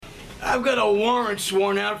I've got a warrant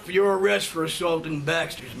sworn out for your arrest for assaulting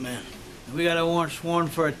Baxter's men. We got a warrant sworn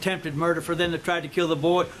for attempted murder for them that tried to kill the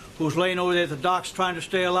boy who's laying over there at the docks trying to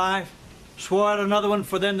stay alive. Swore out another one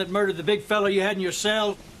for them that murdered the big fella you had in your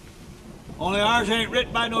cell. Only ours ain't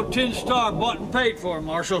writ by no tin star bought and paid for,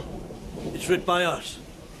 Marshal. It's writ by us.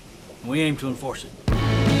 And we aim to enforce it.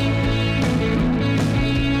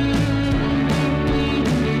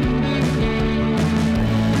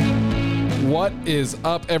 What is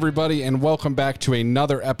up, everybody, and welcome back to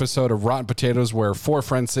another episode of Rotten Potatoes, where four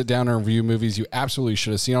friends sit down and review movies you absolutely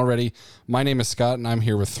should have seen already. My name is Scott, and I'm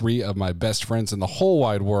here with three of my best friends in the whole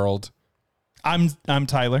wide world. I'm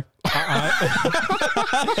Tyler.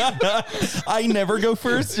 I never go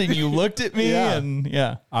first, and you looked at me, and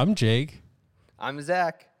yeah. I'm Jake. I'm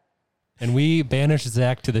Zach. And we banished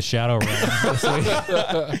Zach to the Shadow Realm this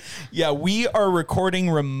week. Yeah, we are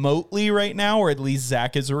recording remotely right now, or at least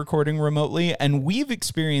Zach is recording remotely, and we've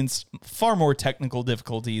experienced far more technical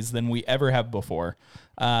difficulties than we ever have before.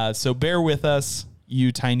 So bear with us,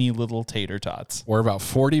 you tiny little tater tots. We're about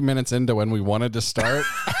 40 minutes into when we wanted to start,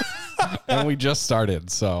 and we just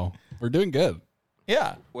started, so we're doing good.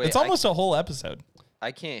 Yeah, Wait, it's almost a whole episode.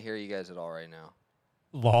 I can't hear you guys at all right now.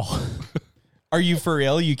 Lol. Are you for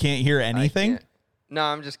real? You can't hear anything? No,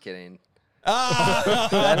 I'm just kidding. That's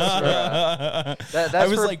I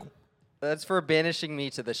was like, that's for banishing me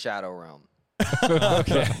to the Shadow Realm.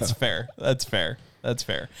 Okay, that's fair. That's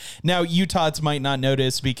fair. Now, you tots might not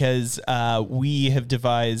notice because we have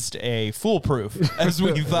devised a foolproof, as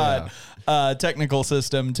we thought, technical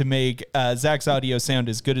system to make Zach's audio sound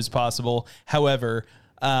as good as possible. However,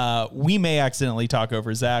 we may accidentally talk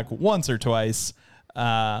over Zach once or twice.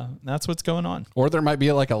 That's what's going on. Or there might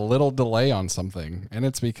be like a little delay on something, and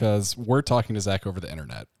it's because we're talking to Zach over the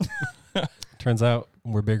internet. Turns out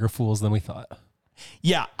we're bigger fools than we thought.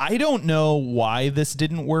 Yeah, I don't know why this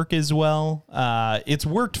didn't work as well. It's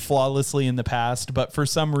worked flawlessly in the past, but for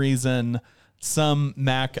some reason, some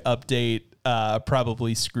Mac update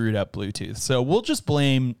probably screwed up Bluetooth. So we'll just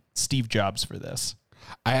blame Steve Jobs for this.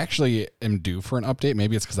 I actually am due for an update.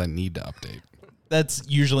 Maybe it's because I need to update. That's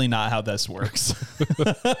usually not how this works.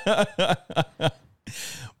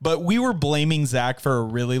 But we were blaming Zach for a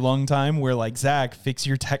really long time. We're like, Zach, fix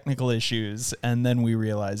your technical issues. And then we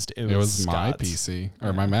realized it was my Scott's. PC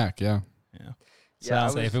or my Mac. Yeah.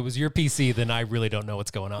 So if it was your PC, then I really don't know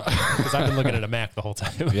what's going on because I've been looking at a Mac the whole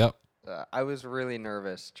time. Yep. I was really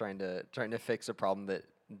nervous trying to fix a problem that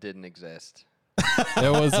didn't exist.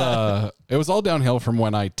 It was all downhill from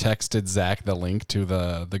when I texted Zach the link to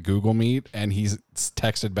the Google Meet, and he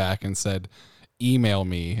texted back and said, email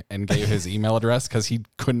me, and gave his email address because he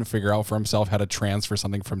couldn't figure out for himself how to transfer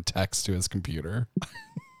something from text to his computer.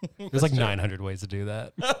 There's like 900 ways to do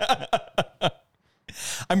that.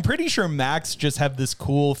 I'm pretty sure Macs just have this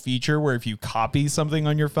cool feature where if you copy something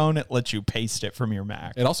on your phone, it lets you paste it from your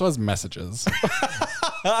Mac. It also has messages.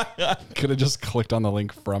 Could have just clicked on the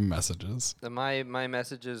link from messages. My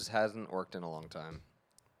messages hasn't worked in a long time.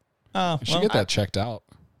 Oh, You should get that checked out.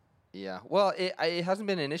 Yeah. Well, it hasn't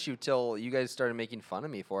been an issue till you guys started making fun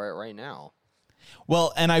of me for it right now.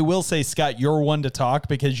 Well, and I will say, Scott, you're one to talk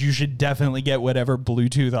because you should definitely get whatever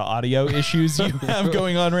Bluetooth audio issues you have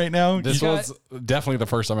going on right now. This was definitely the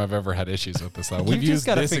first time I've ever had issues with this, though. We've used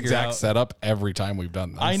this exact setup every time we've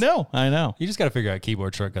done this. I know. You just got to figure out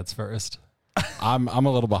keyboard shortcuts first. I'm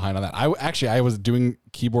a little behind on that. I was doing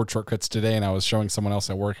keyboard shortcuts today, and I was showing someone else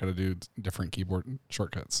at work how to do different keyboard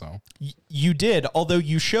shortcuts. So You did, although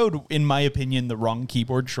you showed, in my opinion, the wrong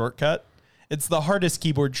keyboard shortcut. It's the hardest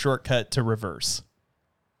keyboard shortcut to reverse.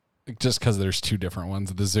 Just because there's two different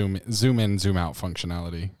ones, the zoom in, zoom out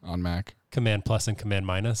functionality on Mac. Command plus and command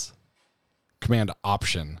minus. Command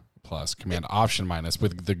option plus, command option minus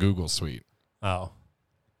with the Google suite. Oh.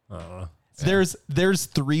 I don't know. There's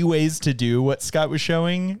three ways to do what Scott was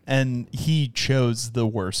showing, and he chose the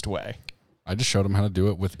worst way. I just showed him how to do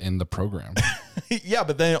it within the program. Yeah,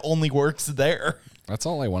 but then it only works there. That's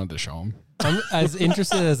all I wanted to show him. I'm as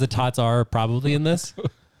interested as the tots are probably in this.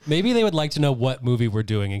 Maybe they would like to know what movie we're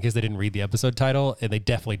doing in case they didn't read the episode title, and they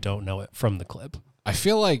definitely don't know it from the clip. I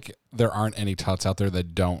feel like there aren't any tots out there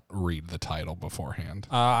that don't read the title beforehand.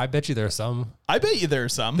 I bet you there are some. I bet you there are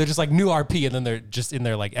some. They're just like new RP, and then they're just in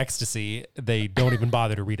their like ecstasy. They don't even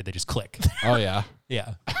bother to read it. They just click. Oh, yeah.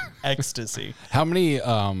 Yeah. Ecstasy. How many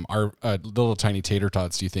our little tiny tater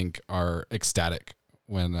tots do you think are ecstatic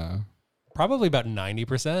when... Probably about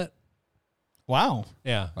 90%. Wow.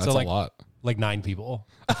 Yeah. That's so like, a lot. Like 9 people.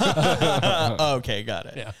 Okay, got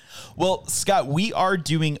it. Yeah. Well, Scott, we are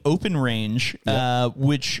doing Open Range,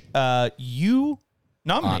 which you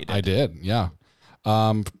nominated. I did, yeah.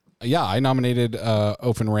 yeah, I nominated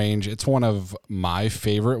Open Range. It's one of my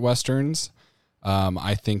favorite Westerns.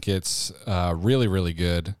 I think it's really, really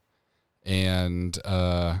good. And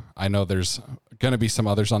I know there's going to be some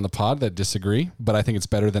others on the pod that disagree, but I think it's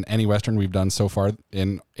better than any Western we've done so far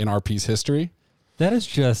in RP's history. That is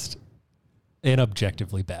just an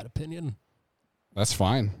objectively bad opinion. That's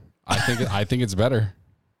fine. I think it's better,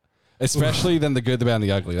 especially than The Good, the Bad, and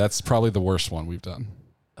the Ugly. That's probably the worst one we've done.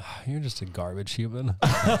 You're just a garbage human.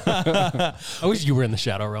 I wish you were in the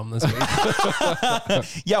Shadow Realm this week.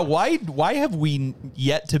 Yeah, why have we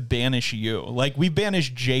yet to banish you? Like, we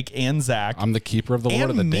banished Jake and Zach. I'm the keeper of the Lord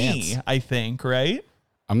of the me, Dance. I think, right?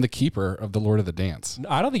 I'm the keeper of the Lord of the Dance.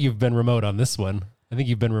 I don't think you've been remote on this one. I think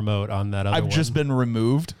you've been remote on that other one. I've just been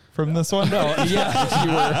removed from this one. No,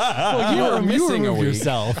 yeah. You were missing a week.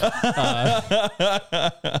 yourself.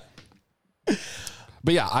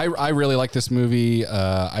 But yeah, I really like this movie.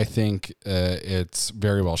 I think it's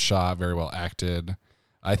very well shot, very well acted.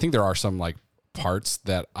 I think there are some like parts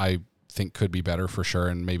that I think could be better for sure,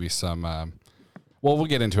 and maybe some. Well, we'll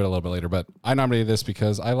get into it a little bit later. But I nominated this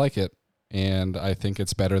because I like it, and I think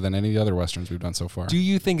it's better than any of the other Westerns we've done so far. Do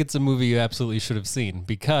you think it's a movie you absolutely should have seen?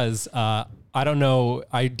 Because I don't know.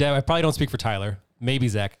 I probably don't speak for Tyler. Maybe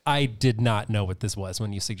Zach. I did not know what this was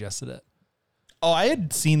when you suggested it. Oh, I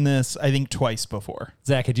had seen this, I think, twice before.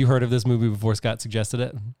 Zach, had you heard of this movie before Scott suggested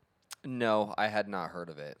it? No, I had not heard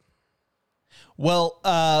of it. Well,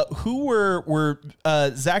 who were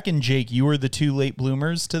Zach and Jake? You were the two late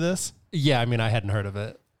bloomers to this. Yeah, I mean, I hadn't heard of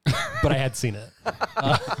it, but I had seen it.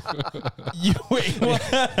 Wait,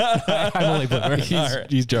 I'm only bloomer.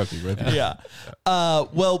 He's joking with you. yeah.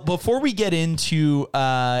 Well, before we get into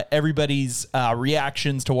everybody's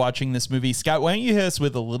reactions to watching this movie, Scott, why don't you hit us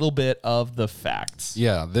with a little bit of the facts?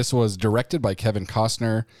 Yeah, this was directed by Kevin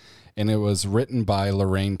Costner, and it was written by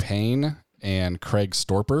Lorraine Payne and Craig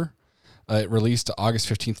Storper. It released August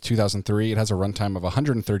 15th, 2003. It has a runtime of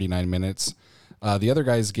 139 minutes. The other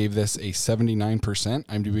guys gave this a 79%.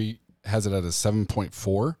 IMDb has it at a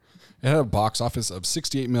 7.4. It had a box office of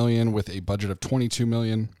 $68 million with a budget of $22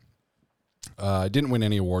 million. Didn't win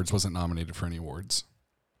any awards, wasn't nominated for any awards.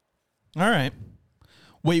 All right.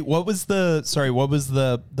 Wait, what was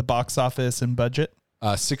the box office and budget?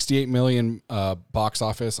 68 million box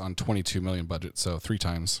office on 22 million budget, so 3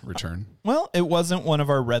 times return. Well, it wasn't one of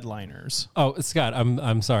our redliners. Oh, Scott,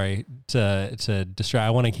 I'm sorry to distract. I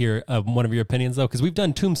want to hear one of your opinions though, because we've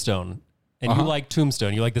done Tombstone, and you like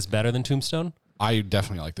Tombstone. You like this better than Tombstone? I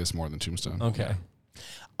definitely like this more than Tombstone. Okay.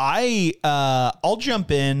 I'll jump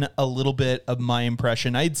in a little bit of my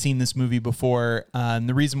impression. I had seen this movie before, and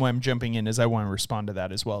the reason why I'm jumping in is I want to respond to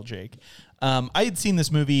that as well, Jake. I had seen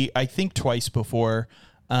this movie, I think, twice before.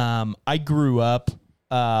 I grew up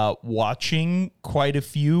watching quite a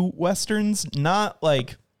few Westerns. Not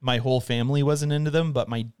like my whole family wasn't into them, but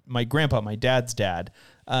my grandpa, my dad's dad,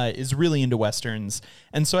 is really into Westerns.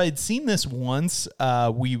 And so I had seen this once.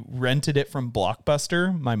 We rented it from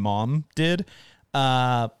Blockbuster. My mom did.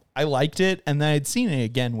 I liked it, and then I'd seen it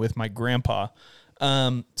again with my grandpa.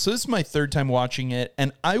 So this is my third time watching it,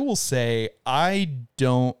 and I will say I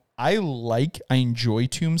enjoy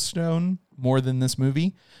Tombstone more than this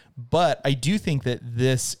movie, but I do think that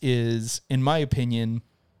this is, in my opinion,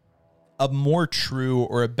 a more true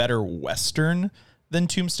or a better Western than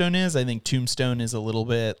Tombstone is. I think Tombstone is a little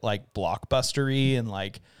bit like blockbustery and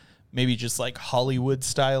like maybe just like Hollywood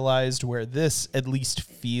stylized, where this at least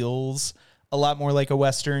feels a lot more like a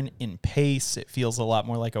Western in pace. It feels a lot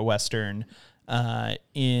more like a Western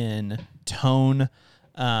in tone.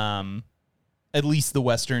 At least the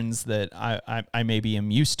Westerns that I maybe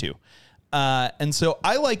am used to. And so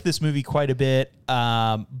I like this movie quite a bit.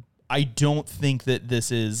 I don't think that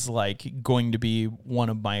this is like going to be one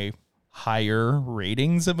of my higher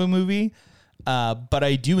ratings of a movie. But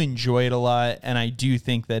I do enjoy it a lot, and I do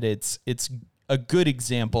think that it's a good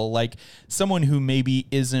example, like someone who maybe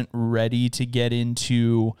isn't ready to get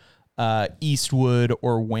into Eastwood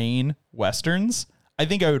or Wayne Westerns. I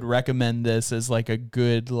think I would recommend this as like a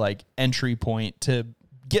good like entry point to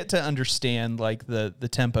get to understand like the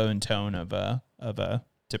tempo and tone of a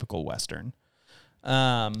typical Western.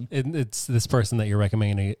 It's this person that you're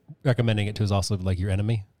recommending it to is also like your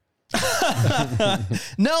enemy.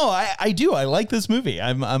 No, I do. I like this movie.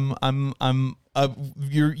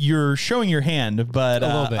 You're showing your hand, but A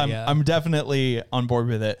little bit, yeah. I'm definitely on board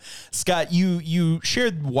with it. Scott, you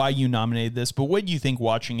shared why you nominated this, but what do you think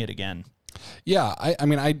watching it again? Yeah, I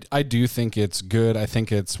mean, I do think it's good. I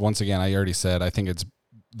think it's, once again, I already said, I think it's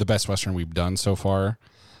the best Western we've done so far.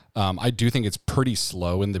 I do think it's pretty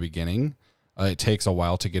slow in the beginning. It takes a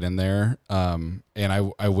while to get in there. And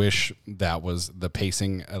I wish that was the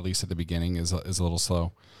pacing, at least at the beginning, is a little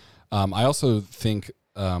slow. I also think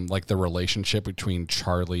like the relationship between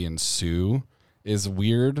Charlie and Sue is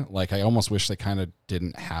weird. Like I almost wish they kind of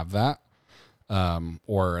didn't have that,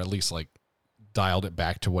 or at least like dialed it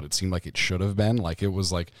back to what it seemed like it should have been. Like it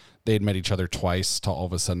was like they had met each other twice till all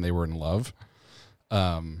of a sudden they were in love.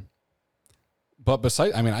 But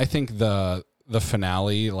besides, I mean, I think the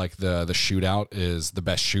finale, like the shootout, is the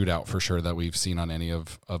best shootout for sure that we've seen on any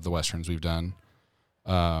of the Westerns we've done.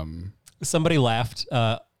 Somebody laughed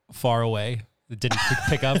far away. It didn't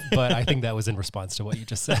pick up, but I think that was in response to what you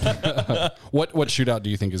just said. What shootout do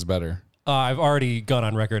you think is better? I've already gone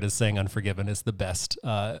on record as saying Unforgiven is the best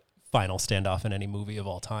final standoff in any movie of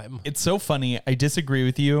all time. It's so funny. I disagree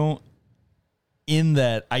with you in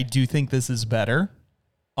that I do think this is better.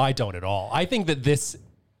 I don't at all. I think that this...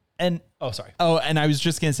 And sorry. Oh, and I was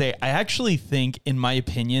just going to say, I actually think, in my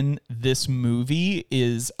opinion, this movie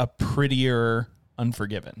is a prettier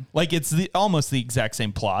Unforgiven. Like, it's almost the exact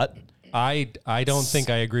same plot. I don't think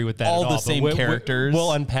I agree with that all at all. The same characters.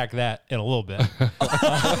 We'll unpack that in a little bit.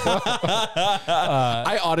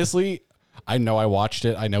 I honestly... I know I watched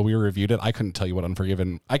it. I know we reviewed it. I couldn't tell you what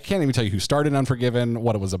Unforgiven... I can't even tell you who started Unforgiven,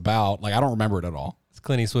 what it was about. Like, I don't remember it at all. It's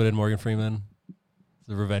Clint Eastwood and Morgan Freeman. It's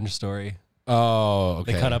a revenge story. Oh,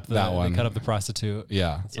 okay. They cut up that one. They cut up the prostitute.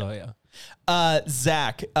 Yeah. So, yeah.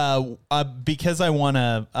 Zach, because I want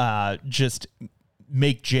to just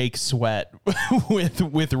make Jake sweat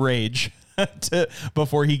with rage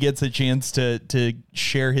before he gets a chance to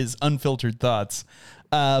share his unfiltered thoughts.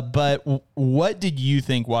 But what did you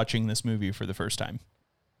think watching this movie for the first time?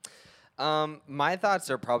 My thoughts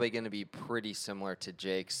are probably going to be pretty similar to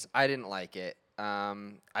Jake's. I didn't like it.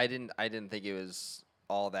 I didn't think it was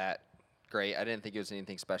all that great. I didn't think it was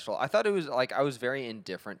anything special. I thought it was like I was very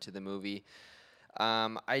indifferent to the movie.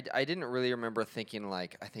 I didn't really remember thinking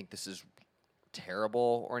like I think this is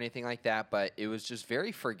terrible or anything like that, but it was just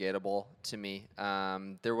very forgettable to me.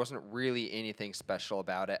 There wasn't really anything special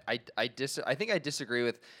about it. I think I disagree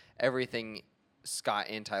with everything Scott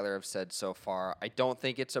and Tyler have said so far. I don't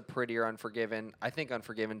think it's a prettier Unforgiven. I think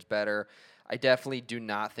Unforgiven's better. I definitely do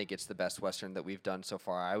not think it's the best Western that we've done so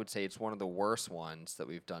far. I would say it's one of the worst ones that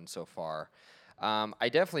we've done so far. I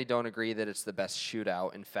definitely don't agree that it's the best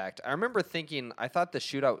shootout. In fact, I remember thinking, I thought the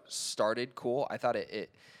shootout started cool. I thought it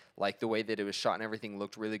like the way that it was shot and everything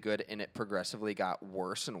looked really good, and it progressively got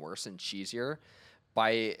worse and worse and cheesier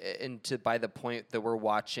by the point that we're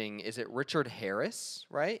watching. Is it Richard Harris,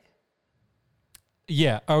 right?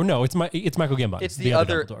 Yeah. Oh no, it's Michael Gambon. It's the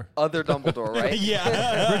other Dumbledore, right?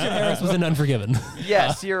 Yeah. Richard Harris was in Unforgiven.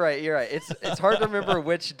 Yes, you're right. It's hard to remember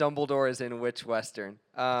which Dumbledore is in which Western.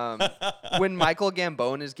 When Michael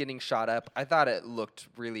Gambon is getting shot up, I thought it looked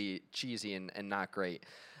really cheesy and not great.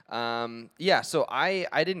 So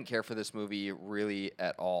I didn't care for this movie really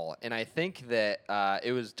at all. And I think that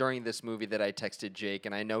it was during this movie that I texted Jake,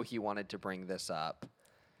 and I know he wanted to bring this up.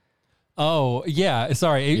 Oh, yeah.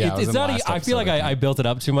 Sorry. Yeah, It's not. I feel like I built it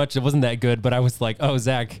up too much. It wasn't that good, but I was like, oh,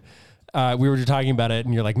 Zach, we were talking about it,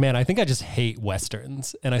 and you're like, man, I think I just hate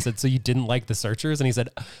Westerns. And I said, so you didn't like The Searchers? And he said,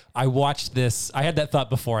 I watched this. I had that thought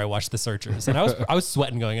before I watched The Searchers. And I was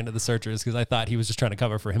sweating going into The Searchers because I thought he was just trying to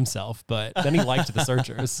cover for himself. But then he liked The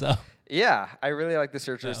Searchers. So. Yeah, I really like The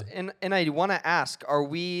Searchers. Yeah. And I want to ask,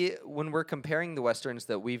 when we're comparing the Westerns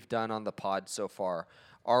that we've done on the pod so far,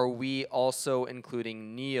 are we also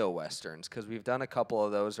including neo-Westerns? Because we've done a couple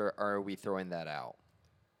of those, or are we throwing that out?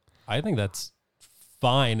 I think that's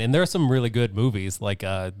fine. And there are some really good movies, like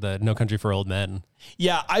the No Country for Old Men.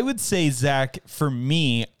 Yeah, I would say, Zach, for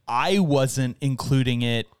me, I wasn't including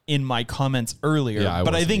it in my comments earlier,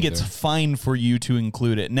 but I think it's fine for you to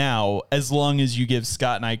include it now, as long as you give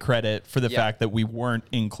Scott and I credit for the fact that we weren't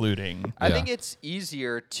including. I think it's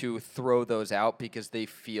easier to throw those out because they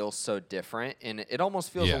feel so different, and it almost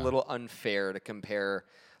feels a little unfair to compare.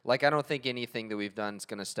 Like, I don't think anything that we've done is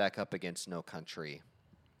going to stack up against No Country.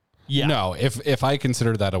 Yeah. No, if I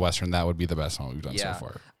consider that a Western, that would be the best one we've done so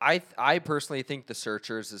far. I personally think The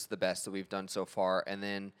Searchers is the best that we've done so far, and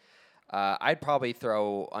then I'd probably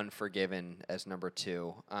throw Unforgiven as number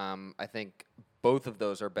 2. I think both of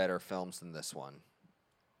those are better films than this one.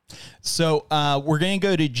 So we're going to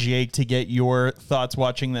go to Jake to get your thoughts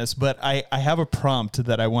watching this, but I have a prompt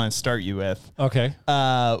that I want to start you with. Okay.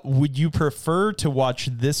 Would you prefer to watch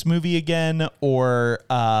this movie again or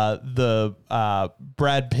the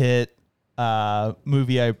Brad Pitt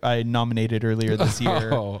movie I nominated earlier this year?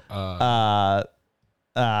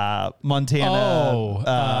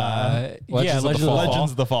 Montana.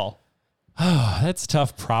 Legends of the Fall. Oh, that's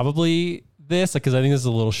tough. Probably this because I think this is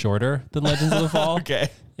a little shorter than Legends of the Fall. Okay.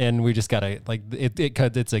 And we just gotta like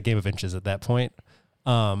it's a game of inches at that point.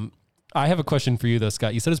 I have a question for you though,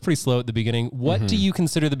 Scott. You said it's pretty slow at the beginning. What do you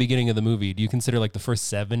consider the beginning of the movie? Do you consider like the first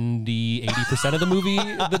 70, 80% of the movie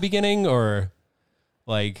the beginning, or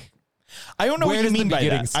like I don't know where what you does the mean by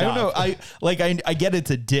beginning that. I don't know. stop? I get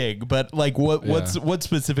it's a dig, but like what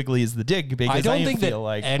specifically is the dig? Because I don't think that feel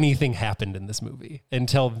like anything happened in this movie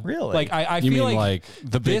until Really? like I You feel mean like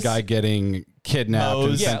the big this- guy getting kidnapped and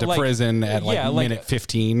Mose. sent Yeah, to like- prison at like yeah, like- minute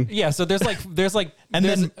 15? Yeah, so there's like and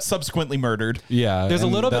there's- then subsequently murdered. Yeah. There's a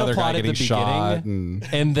and little the bit other of guy plot at the getting shot beginning,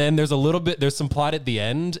 and and then there's some plot at the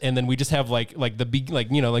end, and then we just have like the big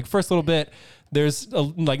like first little bit. There's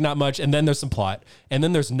like not much, and then there's some plot, and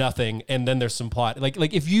then there's nothing, and then there's some plot. Like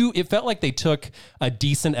it felt like they took a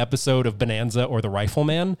decent episode of Bonanza or The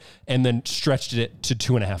Rifleman and then stretched it to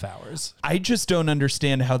 2.5 hours. I just don't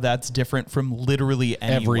understand how that's different from literally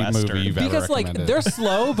any every Western. movie you've ever Because like recommended. they're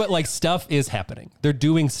slow, but like stuff is happening. They're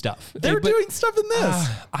doing stuff. They're But- doing stuff in this.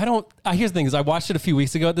 I don't. Here's the thing: is I watched it a few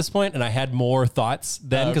weeks ago at this point, and I had more thoughts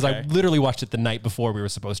then because I Okay. literally watched it the night before we were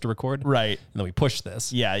supposed to record. Right. And then we pushed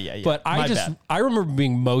this. Yeah. But My bad. I remember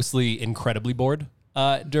being mostly incredibly bored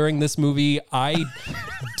during this movie. I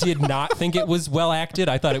did not think it was well acted.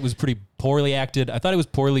 I thought it was pretty poorly acted. I thought it was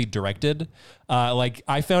poorly directed. Like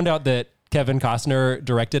I found out that Kevin Costner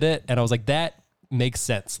directed it, and I was like, that makes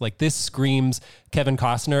sense. Like this screams Kevin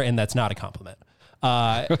Costner, and that's not a compliment.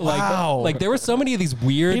 Wow. Like there were so many of these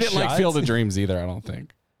weird. he didn't like shots. Field of Dreams either, I don't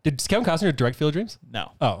think. Did Kevin Costner direct Field of Dreams?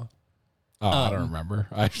 No. Oh, Oh, I don't remember.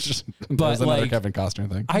 I just that but, was another like, Kevin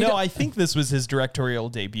Costner thing. I think this was his directorial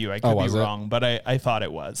debut. I could be was it? wrong, but I thought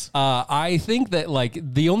it was. I think that like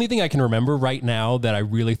the only thing I can remember right now that I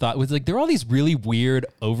really thought was like there were all these really weird,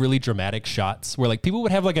 overly dramatic shots where like people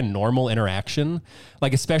would have like a normal interaction,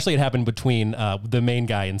 like especially it happened between the main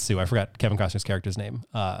guy and Sue. I forgot Kevin Costner's character's name.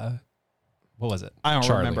 What was it? I don't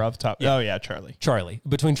Charlie. remember off the top. Oh yeah, Charlie. Charlie.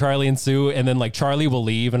 Between Charlie and Sue, and then like Charlie will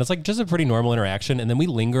leave, and it's like just a pretty normal interaction, and then we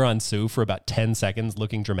linger on Sue for about 10 seconds,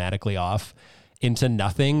 looking dramatically off into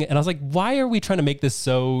nothing. And I was like, why are we trying to make this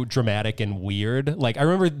so dramatic and weird? Like I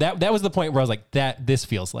remember that was the point where I was like, this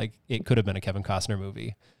feels like it could have been a Kevin Costner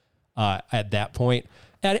movie at that point.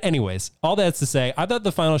 Anyways, all that's to say, I thought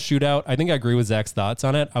the final shootout, I think I agree with Zach's thoughts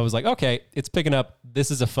on it. I was like, okay, it's picking up.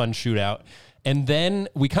 This is a fun shootout. And then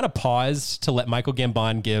we kind of paused to let Michael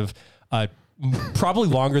Gambon give a probably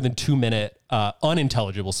longer than 2-minute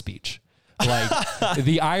unintelligible speech. Like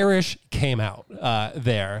the Irish came out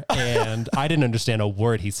there, and I didn't understand a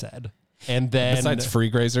word he said. And then Besides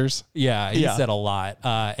free grazers, yeah, he said a lot.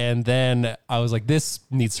 And then I was like, this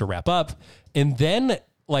needs to wrap up. And then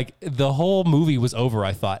like the whole movie was over,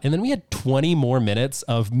 I thought. And then we had 20 more minutes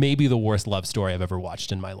of maybe the worst love story I've ever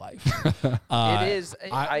watched in my life. It is.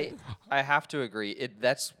 I have to agree.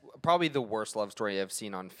 That's probably the worst love story I've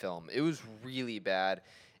seen on film. It was really bad,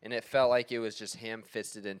 and it felt like it was just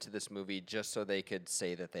ham-fisted into this movie just so they could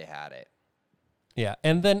say that they had it. Yeah.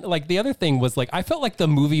 And then like the other thing was like, I felt like the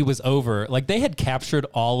movie was over. Like they had captured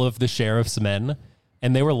all of the sheriff's men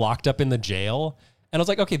and they were locked up in the jail. And I was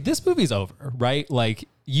like, okay, this movie's over, right? Like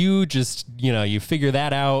you just, you figure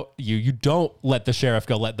that out. You don't let the sheriff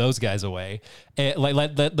go, let those guys away,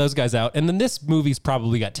 let those guys out. And then this movie's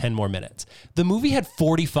probably got 10 more minutes. The movie had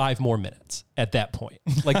 45 more minutes at that point.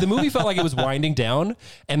 Like the movie felt like it was winding down,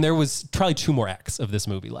 and there was probably 2 more acts of this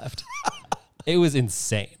movie left. It was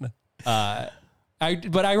insane. But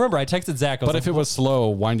I remember I texted Zach. I was but like, if it was slow,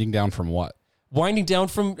 winding down from what? winding down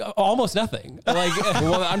from almost nothing. Like,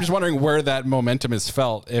 Well, I'm just wondering where that momentum is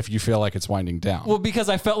felt if you feel like it's winding down. well, because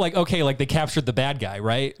I felt like, okay, like they captured the bad guy,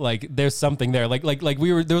 right? Like there's something there. Like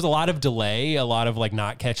there was a lot of delay, a lot of like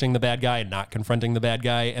not catching the bad guy and not confronting the bad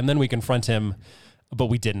guy. And then we confront him, but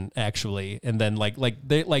we didn't actually. And then I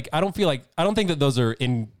don't think that those are I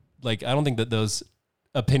don't think that those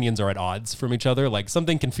opinions are at odds from each other. Like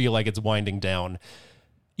something can feel like it's winding down,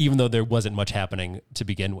 even though there wasn't much happening to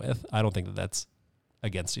begin with. I don't think that that's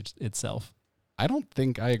against itself. I don't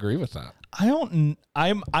think I agree with that. I'm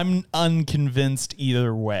unconvinced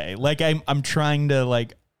either way. Like I'm trying to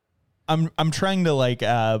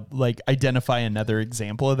identify another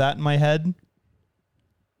example of that in my head.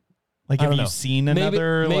 Like, I have don't you know. seen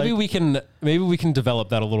another? Maybe we can develop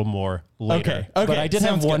that a little more later. Okay, But I did have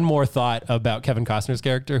sounds one good. more thought about Kevin Costner's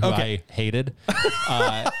character, who Okay. I hated.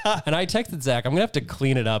 And I texted Zach, I'm gonna have to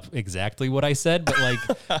clean it up exactly what I said, but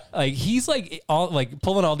like he's like all like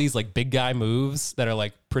pulling all these like big guy moves that are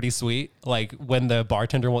like pretty sweet. Like when the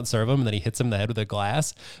bartender won't serve him and then he hits him in the head with a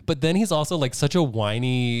glass. But then he's also like such a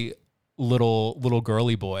whiny little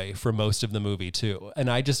girly boy for most of the movie too. And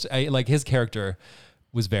I like his character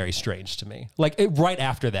was very strange to me. Like right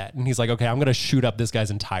after that, and he's like, okay, I'm going to shoot up this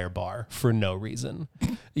guy's entire bar for no reason,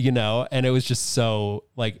 you know? And it was just so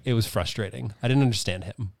like, it was frustrating. I didn't understand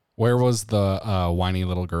him. Where was the whiny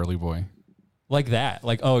little girly boy? Like that,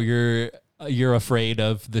 like, oh, you're afraid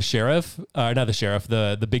of the sheriff, not the sheriff,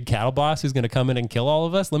 the big cattle boss who's going to come in and kill all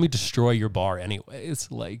of us. Let me destroy your bar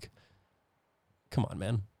anyways. Like, come on,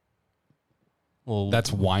 man. Well,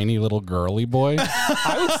 That's whiny little girly boy.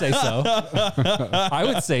 I would say so. I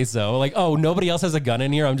would say so. Like, oh, nobody else has a gun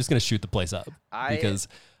in here. I'm just going to shoot the place up because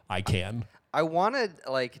I can. I want to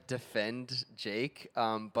like defend Jake,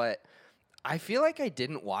 but I feel like I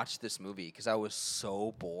didn't watch this movie because I was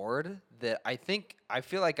so bored that I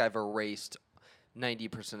feel like I've erased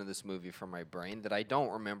 90% of this movie from my brain that I don't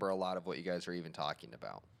remember a lot of what you guys are even talking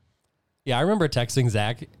about. Yeah, I remember texting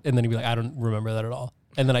Zach, and then he'd be like, I don't remember that at all.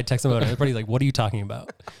 And then I text him about it. He's like, what are you talking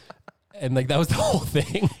about? And like, that was the whole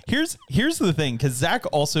thing. Here's the thing, because Zach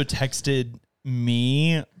also texted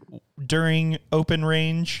me during open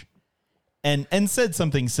range and said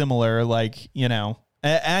something similar, like, you know,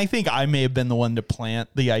 and I think I may have been the one to plant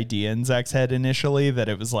the idea in Zach's head initially that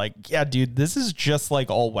it was like, yeah, dude, this is just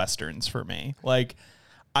like all Westerns for me. Like,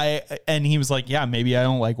 and he was like, yeah, maybe I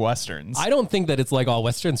don't like Westerns. I don't think that it's like all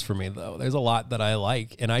Westerns for me, though. There's a lot that I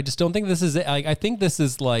like, and I just don't think this is it. Like, I think this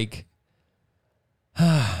is like,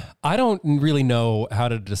 I don't really know how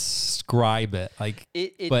to describe it. Like,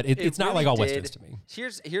 but it's not really like all Westerns to me.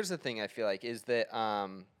 Here's the thing I feel like is that,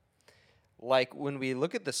 like when we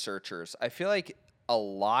look at The Searchers, I feel like a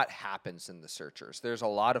lot happens in The Searchers. There's a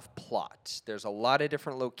lot of plot. There's a lot of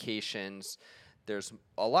different locations. There's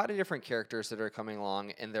a lot of different characters that are coming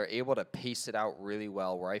along, and they're able to pace it out really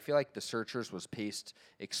well, where I feel like The Searchers was paced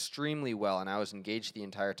extremely well, and I was engaged the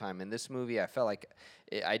entire time. In this movie, I felt like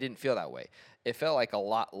I didn't feel that way. It felt like a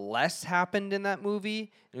lot less happened in that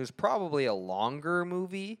movie. It was probably a longer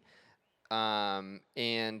movie,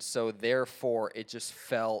 and so therefore it just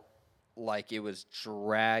felt like it was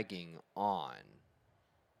dragging on.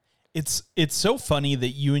 It's so funny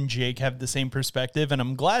that you and Jake have the same perspective, and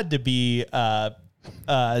I'm glad to be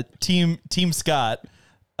team Scott,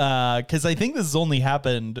 because I think this has only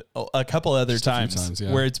happened a couple other times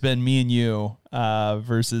yeah. where it's been me and you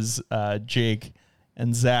versus Jake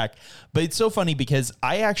and Zach. But it's so funny because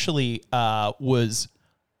I actually was,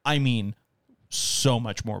 so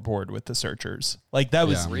much more bored with The Searchers. Like that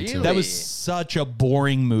was me too. that was such a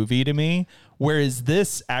boring movie to me. Whereas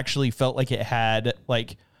this actually felt like it had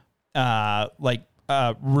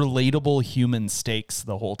relatable human stakes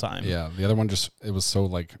the whole time. Yeah, the other one it was so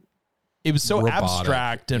like it was so robotic.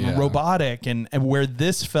 abstract and robotic, and where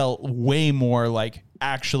this felt way more like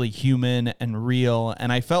actually human and real,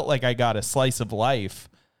 and I felt like I got a slice of life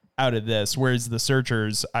out of this, whereas The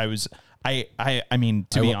Searchers, I mean,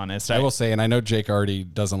 to be honest, I will say, and I know Jake already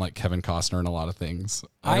doesn't like Kevin Costner in a lot of things,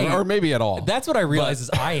 or maybe at all. That's what I realize is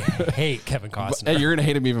I hate Kevin Costner. But you're gonna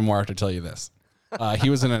hate him even more after I tell you this. He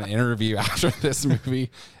was in an interview after this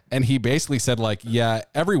movie, and he basically said, like, yeah,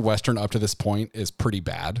 every Western up to this point is pretty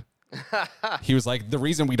bad. He was like, the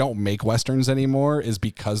reason we don't make Westerns anymore is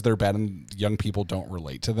because they're bad and young people don't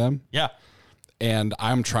relate to them. Yeah. And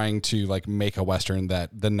I'm trying to like make a Western that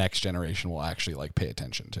the next generation will actually like pay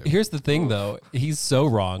attention to. Here's the thing, though. He's so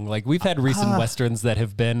wrong. Like, we've had recent Westerns that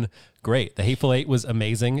have been great. The Hateful Eight was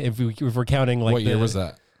amazing. If we're counting, like, What year was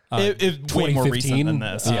that? It way more recent than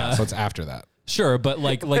this. Yeah, so it's after that. Sure, but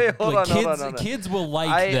like Wait, hold on. kids will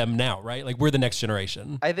like them now, right? Like, we're the next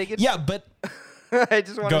generation. I think it's Yeah, but I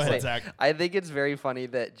just want Go to ahead, say, Zach. I think it's very funny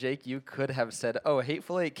that Jake, you could have said, "Oh,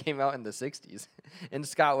 Hateful Eight came out in the '60s," and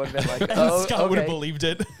Scott would have been like, "Oh, Scott would have okay." believed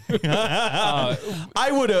it.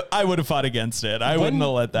 I would have fought against it. I wouldn't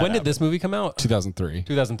have let that. When did happen. this movie come out? 2003.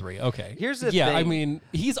 2003. Okay. Here's the yeah, thing. I mean,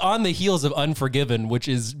 he's on the heels of Unforgiven, which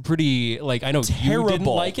is pretty, like, I know you didn't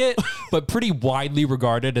Terrible. like it, but pretty widely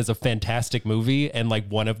regarded as a fantastic movie and like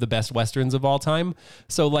one of the best Westerns of all time.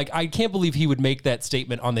 So like, I can't believe he would make that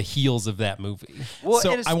statement on the heels of that movie. Well,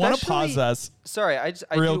 So and I want to especially- pause us Sorry, I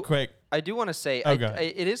real do, quick. I do want to say, Oh, go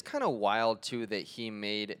ahead. it is kind of wild too that he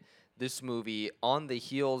made this movie on the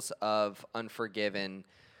heels of Unforgiven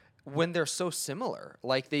when they're so similar.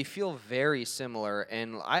 Like, they feel very similar,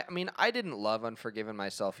 and I mean, I didn't love Unforgiven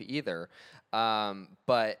myself either,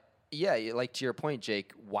 but yeah, like to your point,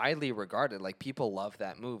 Jake, widely regarded. Like, people love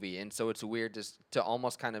that movie, and so it's weird to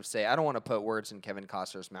almost kind of say, I don't want to put words in Kevin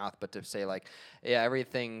Costner's mouth, but to say like, yeah,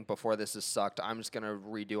 everything before this has sucked. I'm just gonna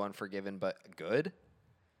redo Unforgiven, but good.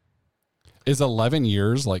 Is 11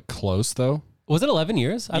 years like close though? Was it 11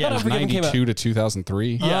 years? I Yeah, thought it was Unforgiven came out. 92 to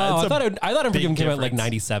 2003. Yeah, Oh, it's I thought Unforgiven big came out like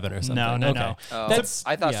difference. 97 or something. No. Okay. Oh, That's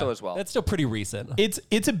I thought so as well. That's still pretty recent.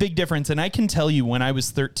 It's a big difference, and I can tell you when I was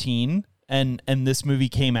 13 and this movie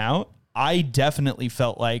came out, I definitely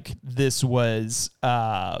felt like this was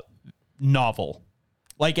novel.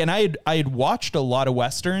 Like, and I had watched a lot of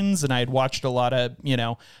westerns, and I had watched a lot of,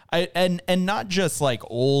 and not just like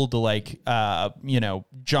old, like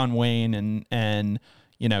John Wayne and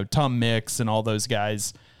Tom Mix and all those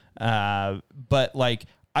guys, but like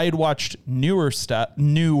I had watched newer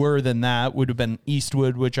than that would have been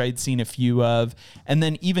Eastwood, which I had seen a few of. And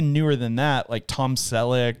then even newer than that, like Tom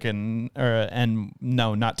Selleck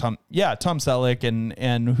Tom Selleck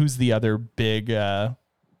and who's the other big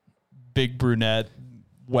brunette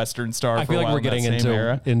Western star. I for feel a like while we're in that getting same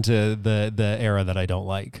era. into the era that I don't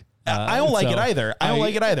like. I don't like it either. I don't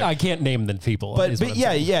like it either. I can't name the people. But is what but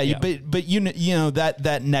I'm yeah, saying. but you know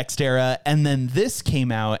that next era, and then this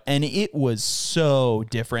came out, and it was so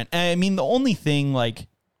different. And I mean, the only thing like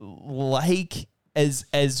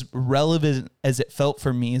as relevant as it felt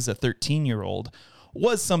for me as a 13-year-old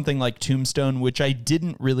was something like Tombstone, which I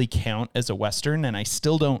didn't really count as a Western, and I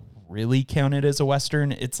still don't really count it as a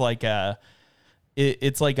Western. It's like a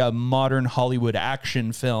modern Hollywood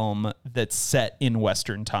action film that's set in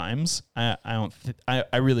Western times. I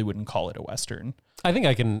really wouldn't call it a Western. I think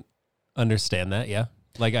I can understand that. Yeah,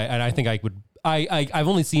 like I think I would. I've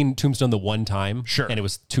only seen Tombstone the one time, Sure. and it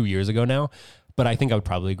was 2 years ago now. But I think I would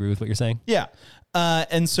probably agree with what you're saying. Yeah.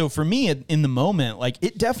 And so for me in the moment, like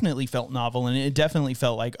it definitely felt novel, and it definitely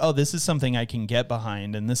felt like, oh, this is something I can get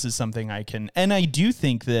behind, and this is something I can, and I do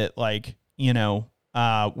think that like,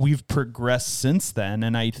 we've progressed since then.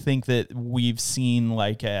 And I think that we've seen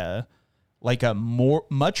like a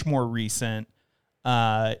much more recent,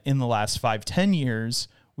 in the last 5-10 years,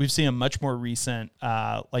 we've seen a much more recent,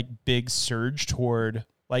 like big surge toward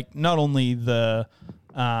like not only the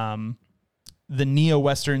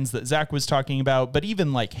neo-westerns that Zach was talking about, but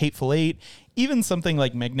even like Hateful Eight, even something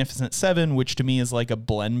like Magnificent Seven, which to me is like a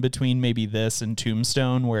blend between maybe this and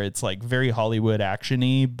Tombstone, where it's like very Hollywood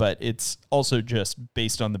action-y, but it's also just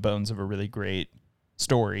based on the bones of a really great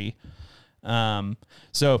story.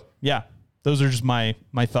 So yeah, those are just my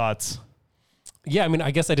thoughts. Yeah, I mean,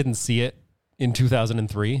 I guess I didn't see it in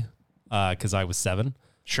 2003 because I was 7.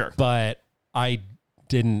 Sure. But I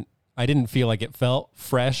didn't feel like it felt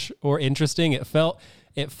fresh or interesting. It felt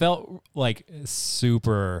like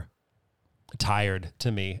super tired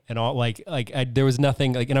to me, and all there was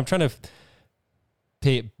nothing like. And I'm trying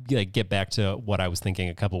to get back to what I was thinking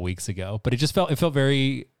a couple weeks ago, but it felt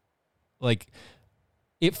very like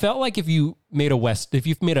it felt like if you've made a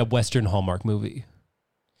Western Hallmark movie.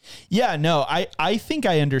 Yeah, no, I think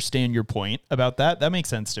I understand your point about that. That makes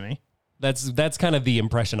sense to me. That's kind of the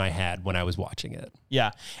impression I had when I was watching it.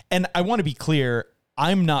 Yeah. And I want to be clear,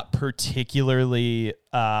 I'm not particularly,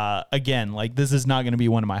 again, like this is not going to be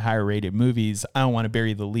one of my higher rated movies. I don't want to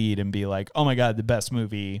bury the lead and be like, oh my God, the best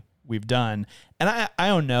movie we've done. And I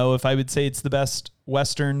don't know if I would say it's the best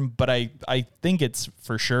Western, but I think it's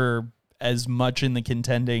for sure as much in the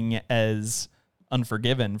contending as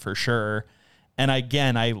Unforgiven for sure. And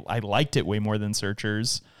again, I liked it way more than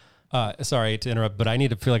Searchers. Sorry to interrupt, but I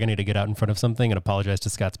feel like I need to get out in front of something and apologize to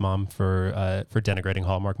Scott's mom for denigrating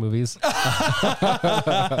Hallmark movies.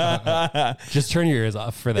 Just turn your ears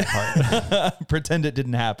off for that part. Pretend it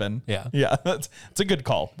didn't happen. Yeah. Yeah. It's a good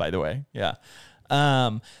call, by the way. Yeah.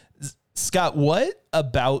 Scott, what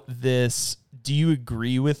about this? Do you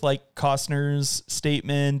agree with like Costner's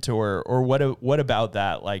statement or what about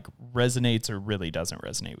that like resonates or really doesn't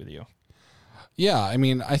resonate with you? Yeah, I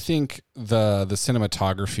mean, I think the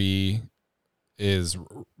cinematography is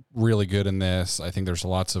really good in this. I think there's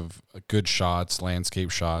lots of good shots,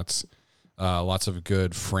 landscape shots, lots of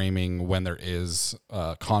good framing when there is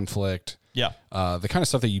conflict. Yeah. The kind of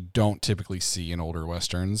stuff that you don't typically see in older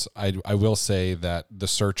Westerns. I will say that The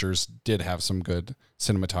Searchers did have some good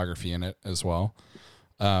cinematography in it as well,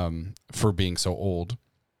 for being so old.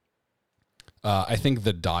 I think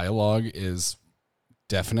the dialogue is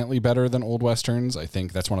definitely better than old Westerns. I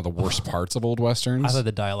think that's one of the worst parts of old Westerns. I thought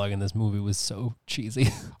the dialogue in this movie was so cheesy.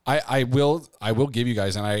 I will give you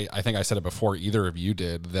guys, and I think I said it before either of you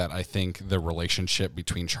did, that I think the relationship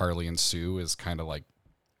between Charlie and Sue is kind of like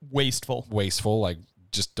Wasteful. Like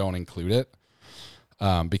just don't include it,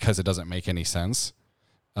 because it doesn't make any sense.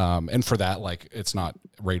 And for that, like it's not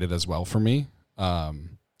rated as well for me.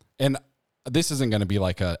 And this isn't going to be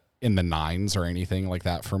like a in the 9s or anything like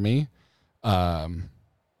that for me.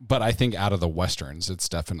 But I think out of the Westerns, it's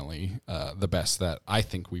definitely the best that I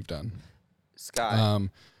think we've done. Scott.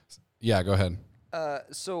 Yeah, go ahead.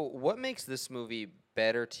 So what makes this movie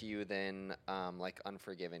better to you than like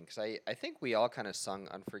Unforgiven? Because I think we all kind of sung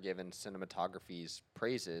Unforgiven cinematography's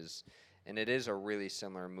praises, and it is a really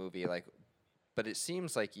similar movie. Like, but it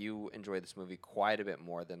seems like you enjoy this movie quite a bit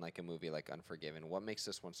more than like a movie like Unforgiven. What makes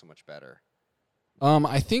this one so much better?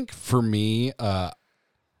 I think for me,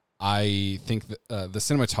 I think that, the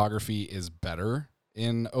cinematography is better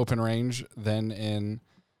in Open Range than in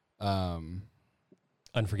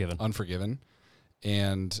Unforgiven.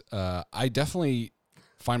 And I definitely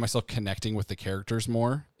find myself connecting with the characters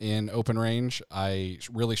more in Open Range. I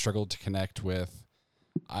really struggled to connect with.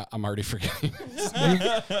 I'm already forgetting.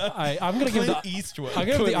 I'm going to give Eastwood. I'm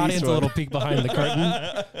gonna give the audience a little peek behind the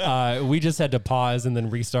curtain. We just had to pause and then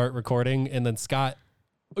restart recording, and then Scott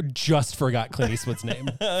just forgot Clint Eastwood's name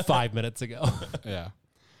 5 minutes ago.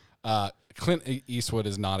 Yeah. Clint Eastwood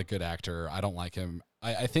is not a good actor. I don't like him.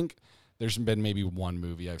 I think there's been maybe one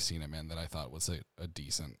movie I've seen him in that I thought was a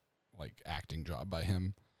decent like acting job by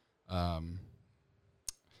him.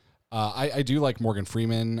 I do like Morgan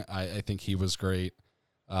Freeman. I think he was great.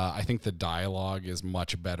 I think the dialogue is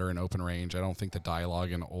much better in Open Range. I don't think the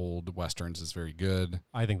dialogue in old Westerns is very good.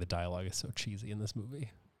 I think the dialogue is so cheesy in this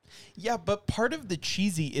movie. Yeah, but part of the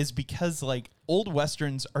cheesy is because like old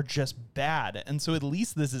Westerns are just bad. And so at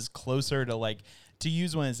least this is closer to like, to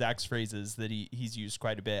use one of Zach's phrases that he's used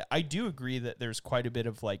quite a bit. I do agree that there's quite a bit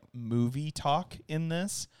of like movie talk in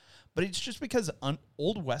this, but it's just because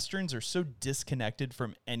old Westerns are so disconnected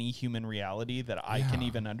from any human reality that I can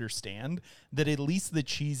even understand that at least the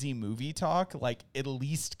cheesy movie talk, like at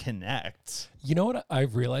least connects. You know what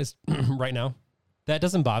I've realized right now? That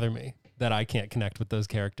doesn't bother me that I can't connect with those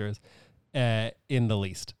characters in the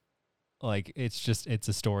least. Like it's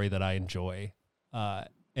a story that I enjoy.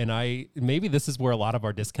 And maybe this is where a lot of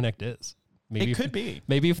our disconnect is. Maybe It could be.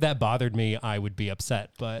 Maybe if that bothered me, I would be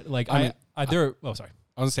upset. But like, sorry. I was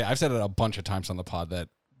gonna say I've said it a bunch of times on the pod that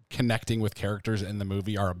connecting with characters in the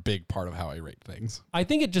movie are a big part of how I rate things. I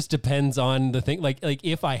think it just depends on the thing. Like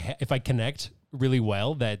if I connect really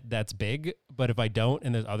well, that's big. But if I don't,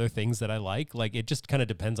 and there's other things that I like it just kind of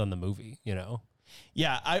depends on the movie, you know?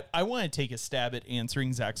 Yeah, I want to take a stab at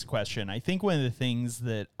answering Zach's question. I think one of the things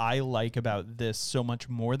that I like about this so much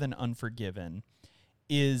more than Unforgiven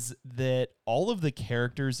is that all of the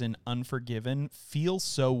characters in Unforgiven feel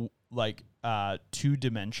so like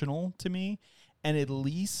two-dimensional to me. And at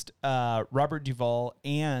least Robert Duvall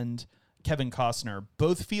and Kevin Costner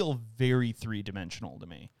both feel very three-dimensional to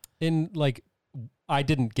me. And like, I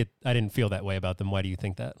didn't feel that way about them. Why do you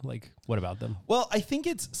think that? Like, what about them? Well, I think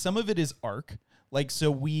some of it is arc. Like, so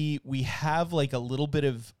we have like a little bit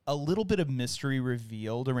of mystery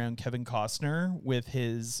revealed around Kevin Costner with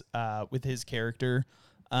his character.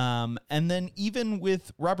 And then even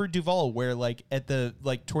with Robert Duvall, where like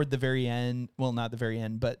toward the very end, well, not the very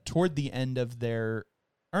end, but toward the end of the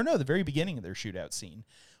very beginning of their shootout scene,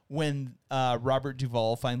 when Robert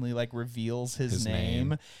Duvall finally like reveals his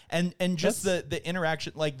name. And just the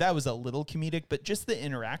interaction, like that was a little comedic, but just the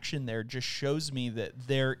interaction there just shows me that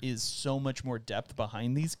there is so much more depth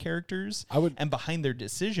behind these characters and behind their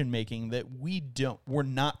decision making that we're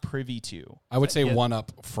not privy to. I would say one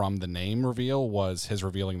up from the name reveal was his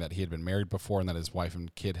revealing that he had been married before and that his wife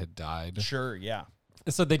and kid had died. Sure, yeah.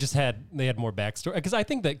 So they had more backstory, because I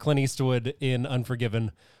think that Clint Eastwood in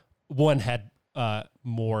Unforgiven had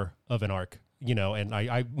more of an arc, you know, and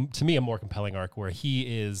I to me a more compelling arc where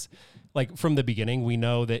he is like from the beginning we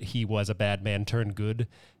know that he was a bad man turned good,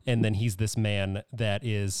 and then he's this man that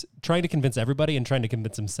is trying to convince everybody and trying to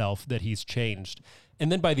convince himself that he's changed, and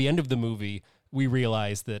then by the end of the movie we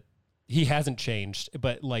realize that he hasn't changed,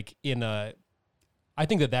 but like I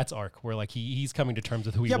think that's arc where like he's coming to terms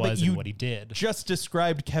with who he was and what he did. Just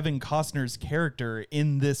described Kevin Costner's character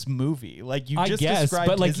in this movie. Like you just guess, described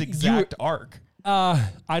but, like, his exact arc.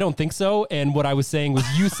 I don't think so. And what I was saying was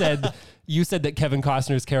you said that Kevin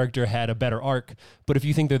Costner's character had a better arc, but if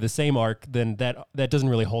you think they're the same arc, then that doesn't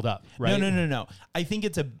really hold up, right? No. I think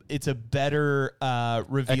it's a better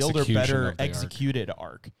revealed or better executed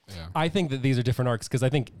arc. Yeah. I think that these are different arcs because I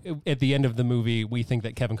think at the end of the movie we think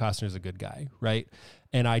that Kevin Costner is a good guy, right?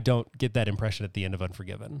 And I don't get that impression at the end of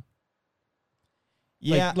Unforgiven.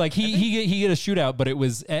 Yeah, like he had a shootout, but it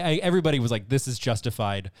was everybody was like, "This is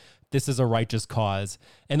justified. This is a righteous cause."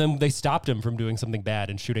 And then they stopped him from doing something bad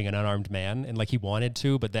and shooting an unarmed man, and like he wanted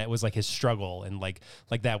to, but that was like his struggle, and like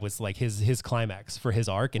that was like his climax for his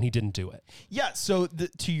arc, and he didn't do it. Yeah. So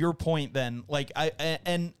to your point, then, like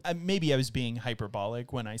maybe I was being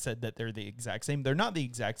hyperbolic when I said that they're the exact same. They're not the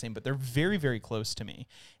exact same, but they're very, very close to me.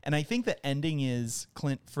 And I think the ending is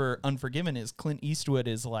for Unforgiven is Clint Eastwood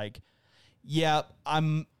is like. Yeah,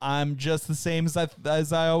 I'm just the same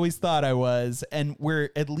as I always thought I was, and we're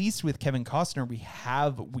at least with Kevin Costner,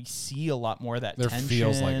 we see a lot more of that. There tension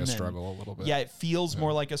feels like a and- struggle a little bit. Yeah, it feels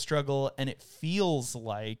more like a struggle, and it feels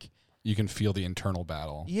like You can feel the internal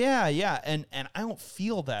battle. yeah, and I don't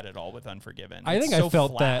feel that at all with Unforgiven. I It's think I so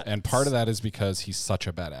felt flat. that- And part of that is because he's such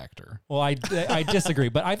a bad actor. Well, I disagree,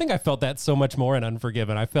 but I think I felt that so much more in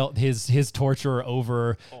Unforgiven. I felt his torture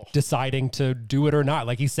over deciding to do it or not.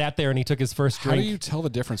 Like he sat there and he took his first How drink. do you tell the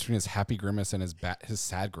difference between his happy grimace and his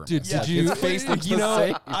sad grimace? Dude, Yeah, did you? his face looks you the know,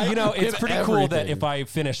 same. it's In pretty cool that everything. if I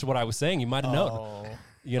finished what I was saying, you might have known.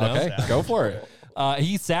 You know, Okay, go for it.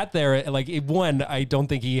 He sat there like one. I don't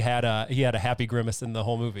think he had a happy grimace in the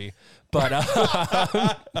whole movie, but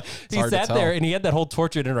he hard to sat tell. there and he had that whole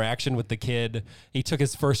tortured interaction with the kid. He took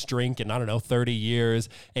his first drink in, I don't know, 30 years,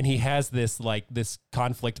 and he has this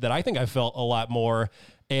conflict that I think I felt a lot more.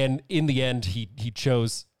 And in the end, he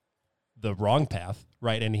chose the wrong path,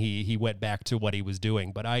 right? And he went back to what he was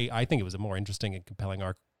doing. But I think it was a more interesting and compelling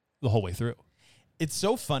arc the whole way through. It's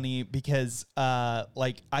so funny because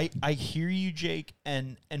I hear you, Jake,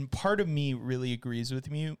 and part of me really agrees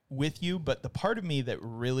with you, but the part of me that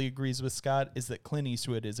really agrees with Scott is that Clint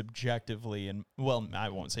Eastwood is objectively, and well, I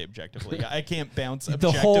won't say objectively. I can't bounce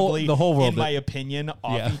objectively the whole world in my opinion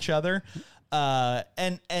off Yeah. each other.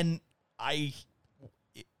 And I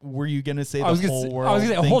were you gonna say the I was whole gonna world?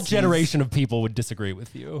 say a whole thinks he's- generation of people would disagree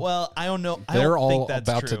with you. Well, I don't know. I They're don't all think that's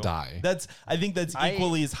about to true. die. I think that's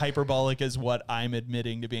equally as hyperbolic as what I'm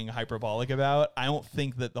admitting to being hyperbolic about. I don't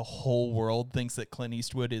think that the whole world thinks that Clint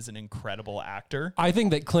Eastwood is an incredible actor. I think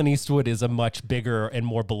that Clint Eastwood is a much bigger and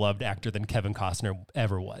more beloved actor than Kevin Costner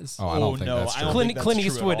ever was. Oh, I don't think no, that's I true. don't Clint, think that's Clint true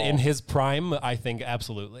at Eastwood in all. his prime, I think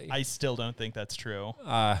absolutely. I still don't think that's true.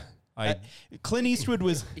 I Clint Eastwood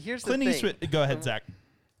was. Here's the Clint thing. Eastwood. Go ahead, Zach.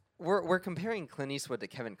 We're comparing Clint Eastwood to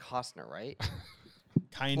Kevin Costner, right?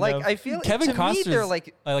 Kind Like of. I feel Kevin to me, they're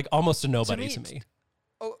Costner's like almost a nobody me, to me.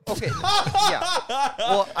 oh, okay, yeah.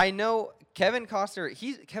 Well, I know Kevin Costner.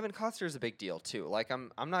 Kevin Costner is a big deal too. Like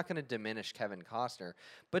I'm not going to diminish Kevin Costner,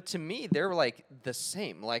 but to me, they're like the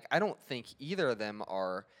same. Like I don't think either of them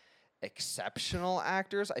are exceptional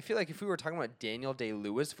actors. I feel like if we were talking about Daniel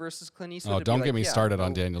Day-Lewis versus Clint Eastwood, Oh, it'd be don't like, get me yeah, started on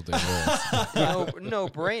no- Daniel Day-Lewis. no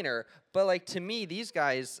brainer. But like to me, these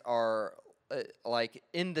guys are like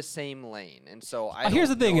in the same lane, and so I. Here's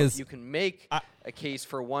don't the thing know if is- you can make a case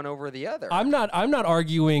for one over the other. I'm not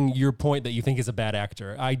arguing your point that you think is a bad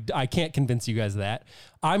actor. I can't convince you guys that.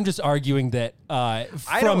 I'm just arguing that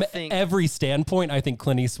from don't think- every standpoint, I think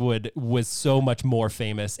Clint Eastwood was so much more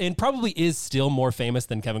famous and probably is still more famous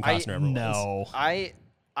than Kevin Costner ever was. no.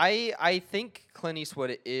 I think Clint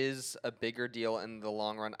Eastwood is a bigger deal in the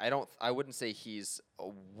long run. I wouldn't say he's a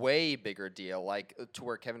way bigger deal, like to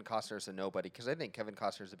where Kevin Costner is a nobody, because I think Kevin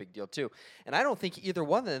Costner is a big deal too. And I don't think either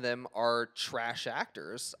one of them are trash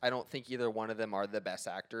actors. I don't think either one of them are the best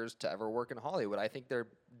actors to ever work in Hollywood. I think they're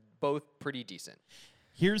both pretty decent.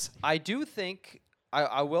 I do think.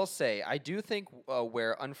 I will say, I do think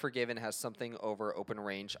where Unforgiven has something over Open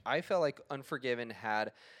Range, I felt like Unforgiven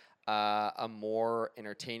had a more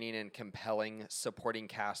entertaining and compelling supporting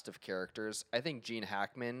cast of characters. I think Gene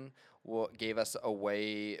Hackman gave us a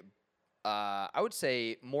way, I would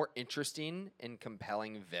say, more interesting and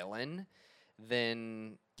compelling villain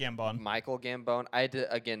than Gambon. Michael Gambon. I had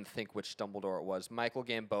to again think which Dumbledore it was. Michael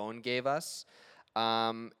Gambon gave us,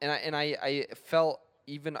 and I felt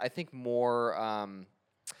even I think more.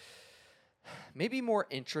 Maybe more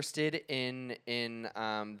interested in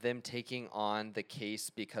them taking on the case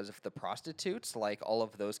because of the prostitutes, like all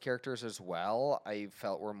of those characters as well. I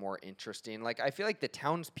felt were more interesting. Like I feel like the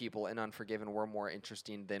townspeople in Unforgiven were more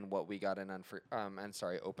interesting than what we got in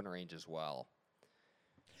Open Range as well.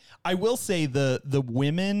 I will say the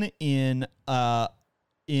women in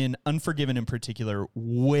Unforgiven in particular,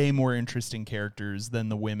 way more interesting characters than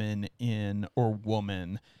the women in or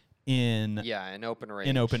woman in Open Range.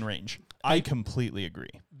 in Open Range. I completely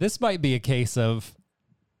agree. This might be a case of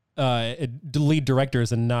lead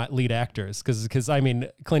directors and not lead actors, because I mean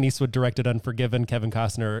Clint Eastwood directed Unforgiven, Kevin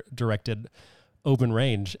Costner directed Open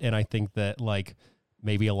Range, and I think that like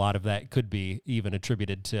maybe a lot of that could be even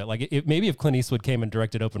attributed to like maybe if Clint Eastwood came and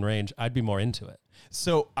directed Open Range, I'd be more into it.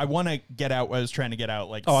 So I want to get out what I was trying to get out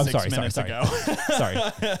like I'm 6 sorry, minutes sorry. ago.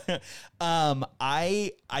 Sorry.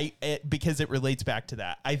 Because it relates back to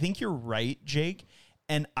that. I think you're right, Jake.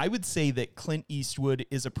 And I would say that Clint Eastwood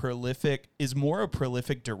is more a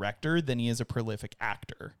prolific director than he is a prolific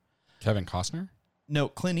actor. Kevin Costner? No,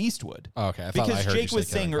 Clint Eastwood. Oh, okay. I thought I Because heard you Jake say was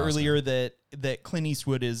saying Kevin Costner. earlier that Clint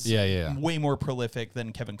Eastwood is Yeah. way more prolific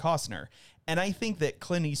than Kevin Costner. And I think that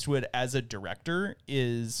Clint Eastwood as a director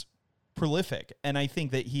is prolific, and I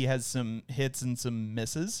think that he has some hits and some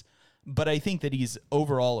misses, but I think that he's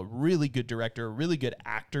overall a really good director, a really good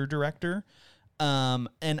actor-director.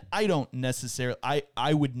 And I don't necessarily,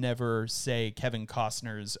 I would never say Kevin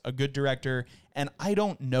Costner's a good director, and I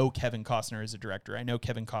don't know Kevin Costner as a director. I know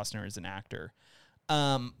Kevin Costner as an actor.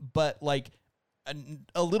 But like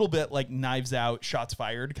a little bit like Knives Out, Shots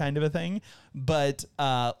Fired kind of a thing. But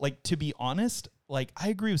like, to be honest, like, I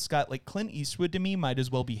agree with Scott. Like, Clint Eastwood to me might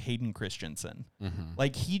as well be Hayden Christensen.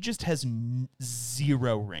 Like, he just has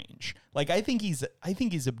zero range. Like, I think he's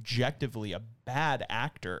objectively a bad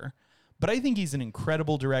actor, but I think he's an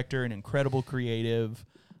incredible director, an incredible creative.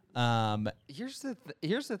 Here's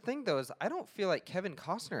the thing, though, is I don't feel like Kevin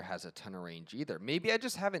Costner has a ton of range either. Maybe I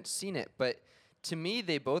just haven't seen it, but to me,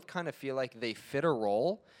 they both kind of feel like they fit a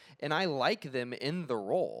role, and I like them in the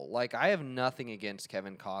role. Like, I have nothing against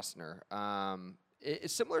Kevin Costner.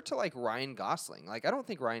 It's similar to like Ryan Gosling. Like, I don't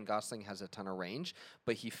think Ryan Gosling has a ton of range,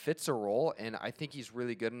 but he fits a role, and I think he's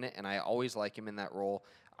really good in it, and I always like him in that role.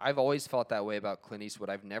 I've always felt that way about Clint Eastwood.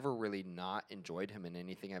 I've never really not enjoyed him in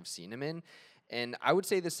anything I've seen him in. And I would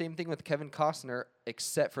say the same thing with Kevin Costner,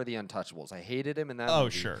 except for The Untouchables. I hated him in that movie. Oh,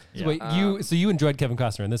 sure. So wait, you enjoyed Kevin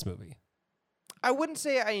Costner in this movie? I wouldn't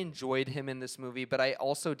say I enjoyed him in this movie, but I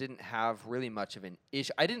also didn't have really much of an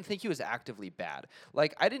issue. I didn't think he was actively bad.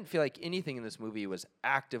 Like, I didn't feel like anything in this movie was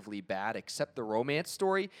actively bad except the romance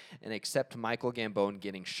story and except Michael Gambon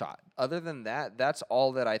getting shot. Other than that, that's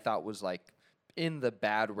all that I thought was like in the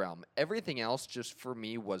bad realm. Everything else just for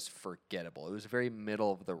me was forgettable. It was very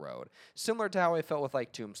middle of the road. Similar to how I felt with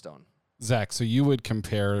like Tombstone. Zach, so you would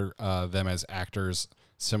compare them as actors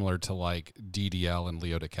similar to like DDL and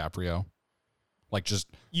Leo DiCaprio? Like, just,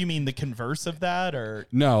 You mean the converse of that, or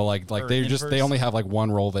no, like or they inverse? only have like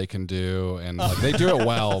one role they can do, and like they do it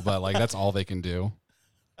well, but like that's all they can do.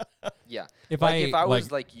 Yeah. If If I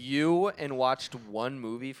was like- like you and watched one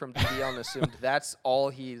movie from DDL and assumed that's all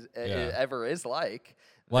he Yeah. ever is like,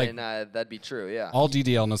 Like- then that'd be true, yeah. All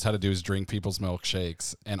DDL knows how to do is drink people's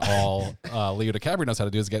milkshakes, and all Leo DiCaprio knows how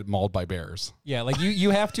to do is get mauled by bears. Yeah, like you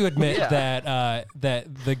have to admit Yeah. that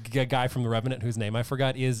the guy from The Revenant, whose name I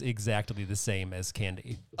forgot, is exactly the same as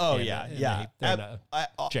Candy. Oh, in- yeah, in yeah. the- in,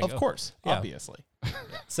 Of Django. course, Yeah. obviously.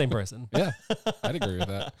 same person. Yeah, I'd agree with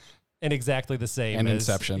that. And exactly the same And as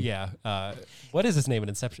Inception. Yeah. What is his name in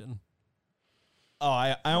Inception? Oh,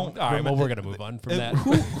 I don't. All right, well, remember- we're going to move on from that.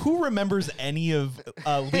 Who remembers any of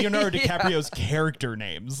Leonardo DiCaprio's character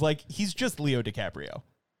names? Like, he's just Leo DiCaprio.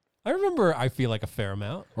 I remember, I feel like a fair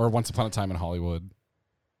amount. Or Once Upon a Time in Hollywood.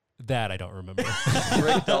 That I don't remember.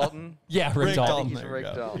 Rick Dalton. Yeah, Rick Dalton. He's There you Rick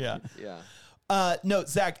go. Dalton. Yeah. Yeah. No,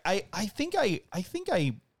 Zach, I think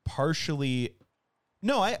I partially.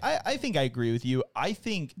 No, I think I agree with you. I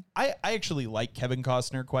think I actually like Kevin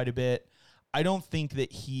Costner quite a bit. I don't think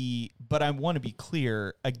that but I want to be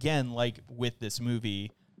clear again, like with this movie's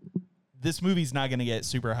not going to get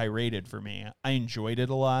super high rated for me. I enjoyed it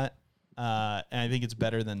a lot. And I think it's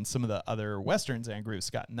better than some of the other Westerns. And I agree with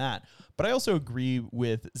Scott in that. But I also agree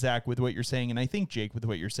with Zach with what you're saying. And I think Jake with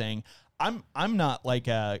what you're saying. I'm not like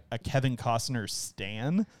a Kevin Costner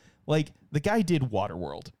stan. Like, the guy did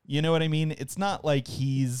Waterworld. You know what I mean? It's not like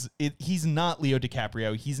he's not Leo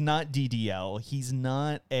DiCaprio. He's not DDL. He's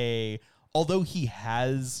not although he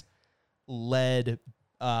has led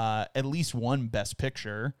at least one Best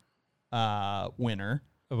Picture winner,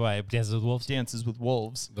 By Dances with Wolves. Dances with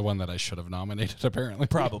Wolves. The one that I should have nominated, apparently.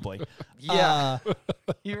 Probably. Yeah.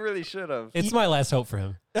 You really should have. It's my last hope for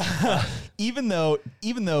him. Even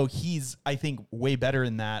though he's, I think, way better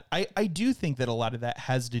in that, I do think that a lot of that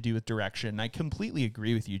has to do with direction. I completely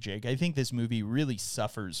agree with you, Jake. I think this movie really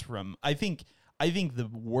suffers from, I think the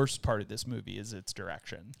worst part of this movie is its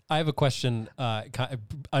direction. I have a question,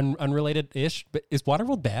 unrelated-ish, but is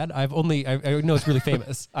Waterworld bad? I know it's really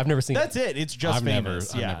famous. I've never seen That's it. it. It's just I've never-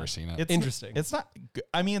 famous. I've yeah. never seen it. It's Interesting. It's not.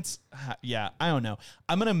 I mean, yeah. I don't know.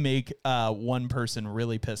 I'm gonna make one person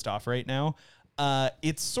really pissed off right now.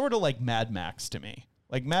 It's sort of like Mad Max to me.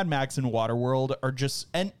 Like, Mad Max and Waterworld are just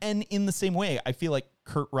and in the same way. I feel like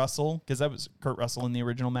Kurt Russell, because that was Kurt Russell in the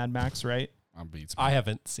original Mad Max, right? Beats me. I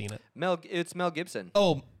haven't seen it. It's Mel Gibson.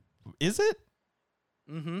 Oh, is it?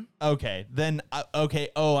 Mm-hmm. Okay, then okay.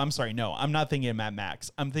 Oh, I'm sorry. No, I'm not thinking of Mad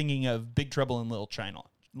Max. I'm thinking of Big Trouble in Little China.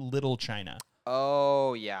 Little China.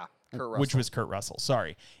 Oh, yeah. Kurt Russell. Which was Kurt Russell.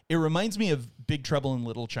 Sorry. It reminds me of Big Trouble in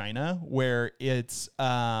Little China, where it's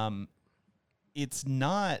not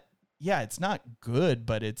good,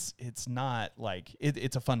 but it's not like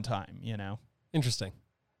it's a fun time, you know. Interesting.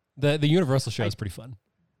 The Universal show is pretty fun.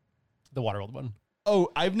 The Waterworld one. Oh,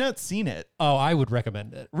 I've not seen it. Oh, I would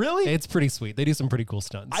recommend it. Really? It's pretty sweet. They do some pretty cool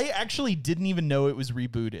stunts. I actually didn't even know it was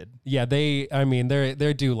rebooted. Yeah, they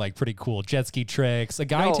do like pretty cool jet ski tricks. A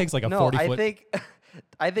guy takes like a 40-foot.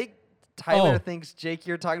 I think Tyler Oh. thinks, Jake,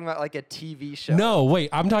 you're talking about like a TV show. No, wait,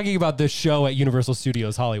 I'm talking about this show at Universal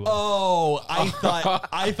Studios Hollywood. Oh,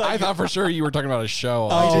 I thought for sure you were talking about a show.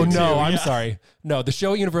 Oh, did no, too, I'm yeah. sorry. No, the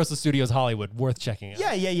show at Universal Studios Hollywood, worth checking out.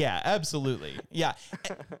 Yeah, absolutely. Yeah.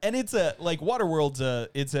 And it's Waterworld's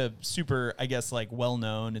it's a super, I guess, like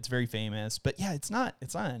well-known, it's very famous, but yeah, it's not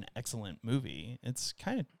an excellent movie. It's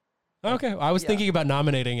kind of, Okay, I was Yeah. thinking about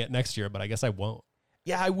nominating it next year, but I guess I won't.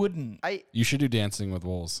 yeah, I wouldn't. You should do Dancing with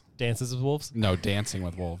Wolves. Dances with Wolves? No, Dancing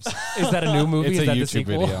with Wolves. Is that a new movie? It's Is a that the YouTube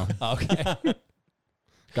sequel? video. Oh, okay.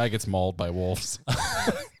 Guy gets mauled by wolves.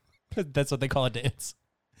 That's what they call a dance.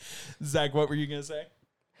 Zach, what were you going to say?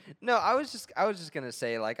 No, I was just gonna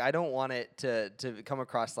say, like, I don't want it to come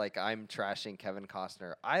across like I'm trashing Kevin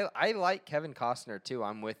Costner. I like Kevin Costner too.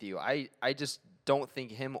 I'm with you. I just don't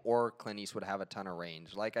think him or Clint Eastwood have a ton of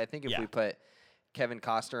range. Like, I think if we put Kevin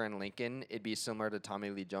Costner and Lincoln, it'd be similar to Tommy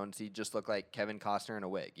Lee Jones. He'd just look like Kevin Costner in a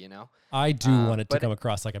wig, you know? I do want it to but- come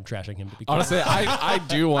across like I'm trashing him, to be clear. Honestly, I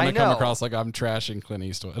do want I to come know. across like I'm trashing Clint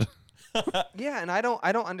Eastwood. Yeah, and I don't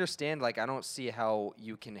understand. Like, I don't see how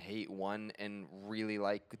you can hate one and really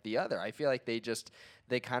like the other. I feel like they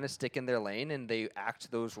kind of stick in their lane and they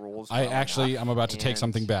act those roles. well I'm about to take and-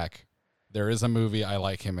 something back. There is a movie I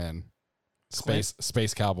like him in.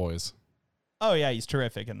 Space Cowboys. Oh, yeah, he's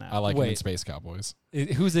terrific in that. I like him in Wait. Space Cowboys.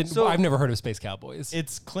 Who's in? So- I've never heard of Space Cowboys.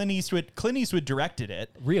 It's Clint Eastwood. Clint Eastwood directed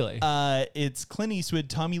it. Really? It's Clint Eastwood,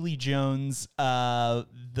 Tommy Lee Jones,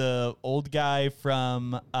 the old guy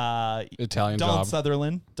from Italian Donald Job.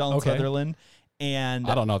 Sutherland. Donald Okay. Sutherland. And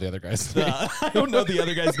I don't know the other guy's name. I don't know the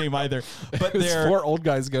other guy's name either. But It's they're 4 old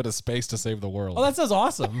guys go to space to save the world. oh, that sounds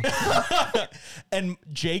awesome. and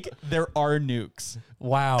Jake, there are nukes.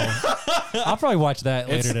 Wow. I'll probably watch that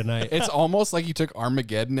later tonight. It's almost like you took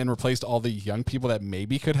Armageddon and replaced all the young people that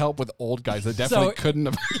maybe could help with old guys that definitely So- couldn't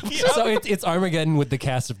have. So it's Armageddon with the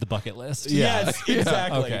cast of the bucket list. Yeah. Yes,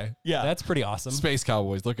 exactly. Okay. Yeah. That's pretty awesome. Space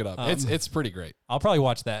Cowboys, look it up. It's pretty great. I'll probably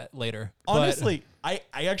watch that later. But- Honestly, I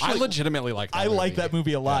actually I legitimately like that I movie. like that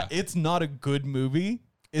movie a lot. Yeah. It's not a good movie.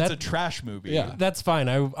 It's That- a trash movie. Yeah. that's fine.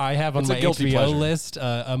 I have on It's a my guilty HBO pleasure. list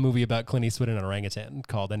a movie about Clint Eastwood and an orangutan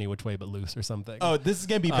called Any Which Way But Loose or something. Oh, this is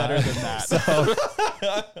gonna be better than that. So,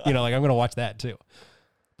 like I'm gonna watch that too.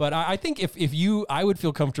 But I think if I would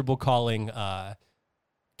feel comfortable calling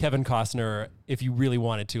Kevin Costner, if you really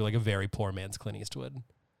wanted to, like a very poor man's Clint Eastwood,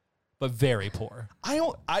 but very poor.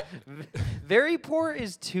 I Very poor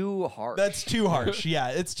is too harsh. That's too harsh. Yeah,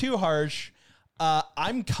 it's too harsh.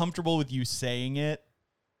 I'm comfortable with you saying it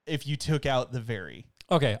if you took out the very.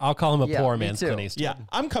 Okay, I'll call him a Yeah, poor me man's too. Clint Eastwood. Yeah,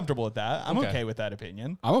 I'm comfortable with that. I'm Okay. okay with that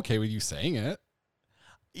opinion. I'm okay with you saying it.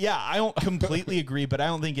 Yeah, I don't completely agree, but I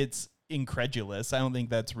don't think it's incredulous. I don't think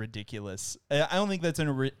that's ridiculous. I don't think that's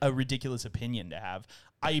a ridiculous opinion to have.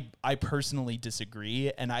 I personally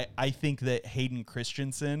disagree, and I think that Hayden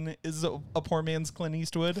Christensen is a poor man's Clint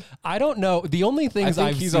Eastwood. I don't know. The only I things think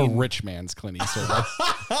I've he's seen, a rich man's Clint Eastwood.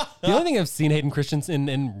 the only thing I've seen Hayden Christensen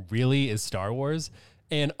in really is Star Wars.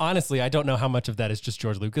 And honestly, I don't know how much of that is just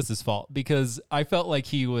George Lucas's fault, because I felt like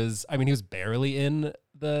he was barely in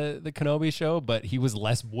the Kenobi show, but he was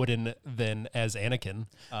less wooden than as Anakin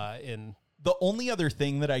in. The only other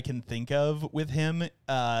thing that I can think of with him,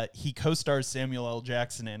 he co-stars Samuel L.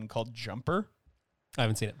 Jackson in called Jumper. I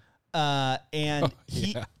haven't seen it. And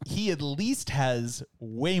he at least has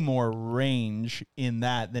way more range in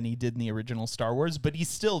that than he did in the original Star Wars, but he's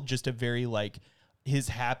still just a very like his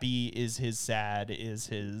happy is his sad is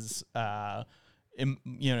his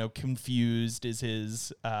confused is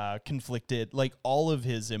his conflicted, like all of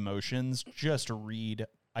his emotions just read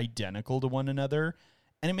identical to one another,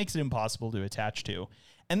 and it makes it impossible to attach to.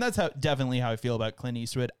 And that's definitely how I feel about Clint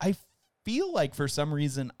Eastwood. I feel like for some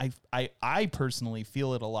reason I personally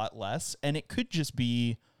feel it a lot less, and it could just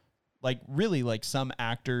be like really like some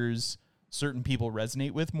actors certain people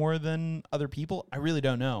resonate with more than other people. I really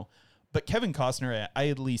don't know. But Kevin Costner, I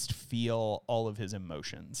at least feel all of his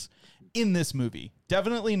emotions in this movie.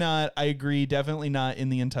 Definitely not, I agree, definitely not in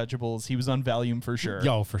The Untouchables. He was on Valium for sure.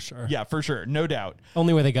 Yo, for sure. Yeah, for sure, no doubt.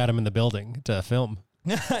 Only way they got him in the building to film.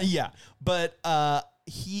 Yeah, but I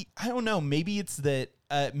don't know, maybe it's that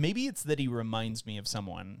he reminds me of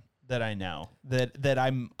someone that I know, that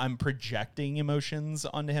I'm projecting emotions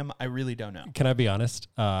onto him. I really don't know. Can I be honest?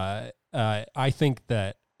 I think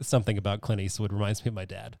that something about Clint Eastwood reminds me of my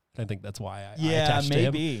dad. I think that's why I attached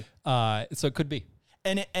maybe. to him. So it could be.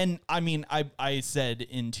 And I mean, I said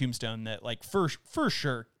in Tombstone that like for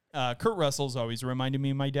sure Kurt Russell's always reminded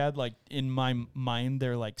me of my dad. Like in my mind,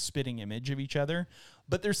 they're like spitting image of each other.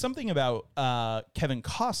 But there's something about Kevin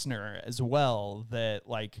Costner as well that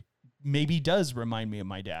like maybe does remind me of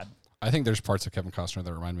my dad. I think there's parts of Kevin Costner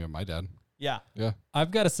that remind me of my dad. Yeah. Yeah. I've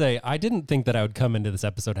got to say, I didn't think that I would come into this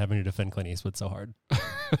episode having to defend Clint Eastwood so hard.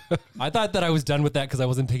 I thought that I was done with that because I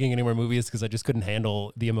wasn't picking any more movies because I just couldn't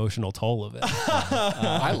handle the emotional toll of it.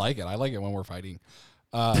 I like it. I like it when we're fighting.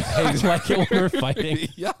 Hey, I like it when we're fighting.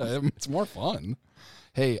 yeah, it's more fun.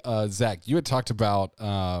 Hey, Zach, you had talked about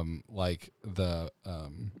like the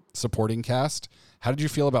supporting cast. How did you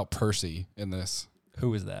feel about Percy in this?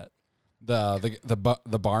 Who is that?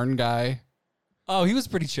 The barn guy. Oh, he was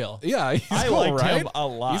pretty chill. Yeah, he's I cool, liked right? him a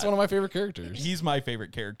lot. He's one of my favorite characters. He's my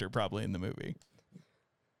favorite character probably in the movie.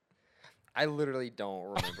 I literally don't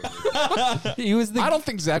remember. He was the I don't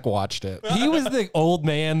think Zach watched it. he was the old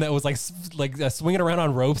man that was like swinging around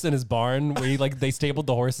on ropes in his barn where he like they stabled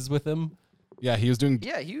the horses with him. Yeah, he was doing.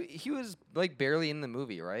 Yeah, he was like barely in the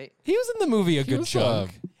movie, right? He was in the movie a He good was,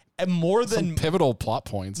 chunk. And more some than pivotal plot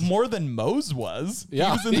points. Mose was.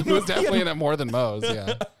 Yeah, in the he was movie. definitely in it more than Mose.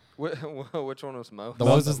 Yeah, Which one was Mo? the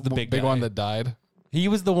Mose one, is the big big guy. one that died. He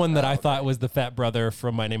was the one that I thought was the fat brother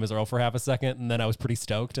from My Name Is Earl for half a second, and then I was pretty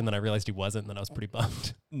stoked, and then I realized he wasn't, and then I was pretty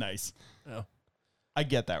bummed. Nice. Oh, I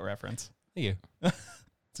get that reference. thank you.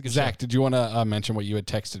 It's a good Zach, did you want to mention what you had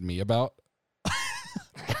texted me about?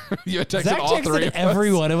 You had texted Zach all texted three of every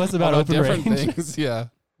us one of us about open different range. things. Yeah.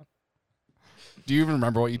 Do you even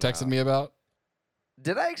remember what you texted me about?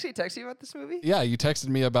 Did I actually text you about this movie? Yeah, you texted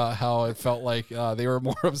me about how it felt like they were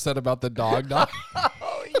more upset about the dog dying.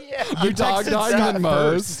 Oh yeah. The dog texted dying Scott than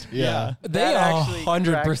Mose. first. Yeah. They That actually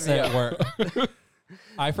 100% were.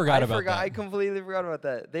 I forgot about I that. completely forgot about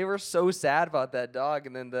that. They were so sad about that dog,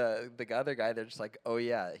 and then the other guy, they're just like, oh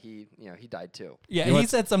yeah, he died too. Yeah, You know he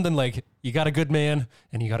what's- said something like, "You got a good man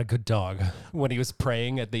and you got a good dog" when he was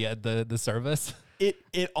praying at the service. It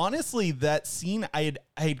honestly, that scene, I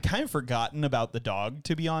had kind of forgotten about the dog,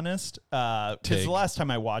 to be honest, because Tig. the last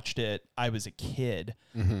time I watched it, I was a kid,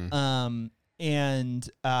 and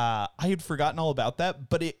I had forgotten all about that.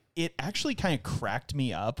 But it actually kind of cracked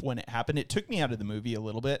me up when it happened. It took me out of the movie a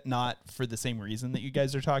little bit, not for the same reason that you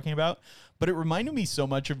guys are talking about, but it reminded me so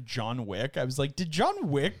much of John Wick. I was like, did John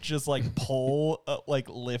Wick just like pull,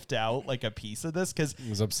 lift out like a piece of this? Because He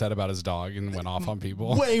was upset about his dog and went off on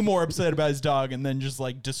people. way more upset about his dog and then just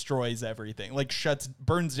like destroys everything, like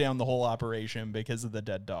burns down the whole operation because of the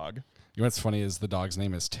dead dog. You know what's funny is the dog's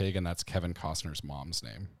name is Tig, and that's Kevin Costner's mom's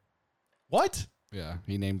name. What? Yeah,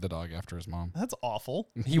 he named the dog after his mom. That's awful.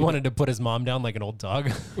 He wanted to put his mom down like an old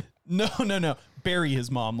dog. No. Bury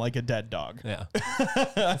his mom like a dead dog. Yeah.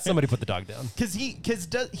 Somebody put the dog down. Because he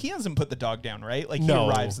hasn't put the dog down, right? Like No. he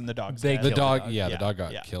arrives and the dog's They dead. The killed dog, the dog. yeah, Yeah, the dog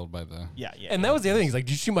got yeah. killed by the. Yeah. And that was the other thing. He's like,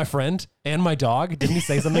 "Did you shoot my friend and my dog?" Didn't he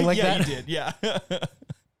say something like yeah, that? he did. Yeah.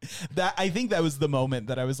 That I think that was the moment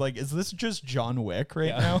that I was like, is this just John Wick right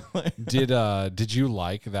now? Like, Did you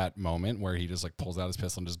like that moment where he just like pulls out his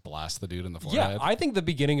pistol and just blasts the dude in the forehead? Yeah, I think the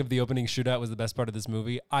beginning of the opening shootout was the best part of this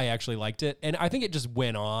movie. I actually liked it. And I think it just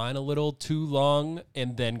went on a little too long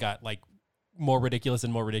and then got like more ridiculous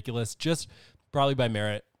and more ridiculous, just probably by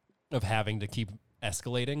merit of having to keep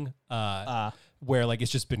escalating, where like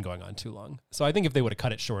it's just been going on too long. So I think if they would have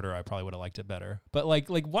cut it shorter, I probably would have liked it better. But like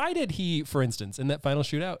why did he, for instance, in that final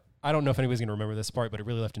shootout, I don't know if anybody's going to remember this part, but it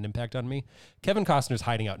really left an impact on me. Kevin Costner's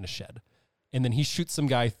hiding out in a shed, and then he shoots some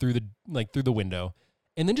guy through the window,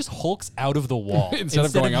 and then just hulks out of the wall Instead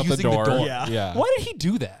of going out the using door. Yeah. Yeah. Why did he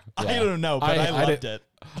do that? I don't know, but I loved it.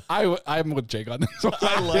 I'm with Jake on this one.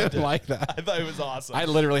 I loved didn't it. like that. I thought it was awesome. I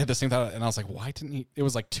literally had the same thought, and I was like, why didn't he? It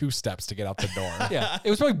was like 2 steps to get out the door. Yeah, it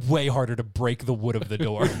was probably way harder to break the wood of the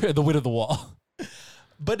door, the wood of the wall.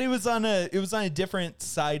 But it was on a different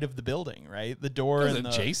side of the building, right? The door It was and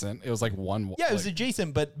adjacent. It was like one. Yeah, it was like,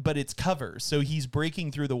 adjacent, but it's cover, so he's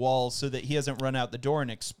breaking through the wall so that he hasn't run out the door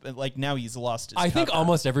and like now he's lost his. I think cover.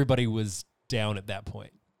 almost everybody was down at that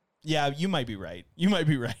point. Yeah, you might be right.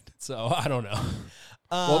 So I don't know.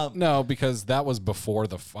 Well, no, because that was before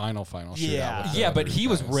the final shootout. Yeah. with the Yeah, but other he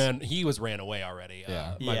was guys. ran away already.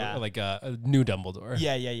 Yeah. Yeah. Like a new Dumbledore.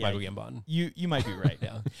 Yeah. Michael Gambon. You might be right.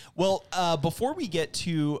 Yeah. Well, before we get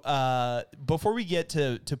to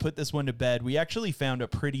put this one to bed, we actually found a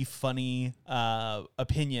pretty funny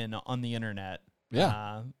opinion on the internet.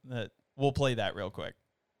 Yeah. That we'll play that real quick.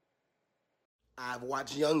 I've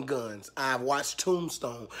watched Young Guns. I've watched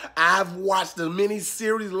Tombstone. I've watched the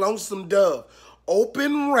miniseries Lonesome Dove.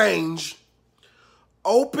 Open range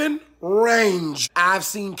Range. I've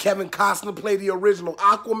seen Kevin Costner play the original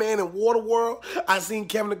Aquaman in Waterworld. I've seen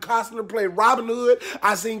Kevin Costner play Robin Hood.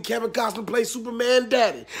 I've seen Kevin Costner play Superman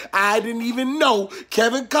Daddy. I didn't even know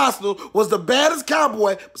Kevin Costner was the baddest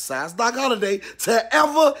cowboy, besides Doc Holliday, to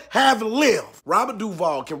ever have lived. Robert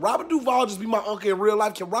Duvall. Can Robert Duvall just be my uncle in real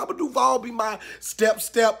life? Can Robert Duvall be my step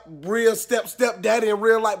daddy in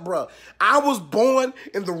real life? Bruh, I was born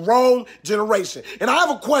in the wrong generation. And I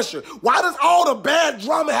have a question. Why does all the bad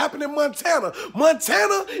drama happen in Montana?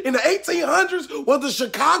 Montana in the 1800s was the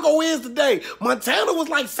Chicago is today. Montana was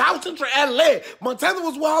like South Central LA. Montana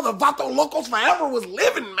was where all the Vato Locos forever was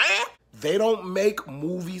living, man. They don't make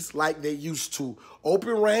movies like they used to.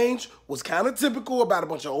 Open Range was kind of typical about a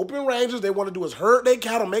bunch of open rangers. They want to do is herd their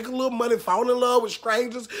cattle, make a little money, fall in love with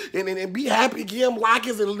strangers, and be happy, give them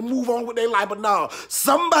lockets, and move on with their life. But no,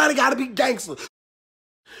 somebody got to be gangster.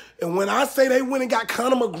 And when I say they went and got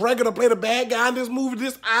Conor McGregor to play the bad guy in this movie,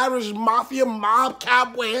 this Irish mafia mob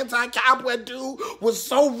cowboy, anti-cowboy dude was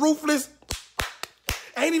so ruthless.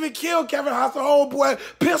 Ain't even killed Kevin Costner, homeboy,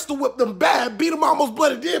 pistol whipped him bad, beat him almost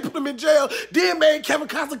bloody, then put him in jail, then made Kevin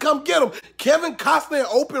Costner come get him. Kevin Costner in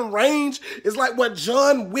Open Range is like what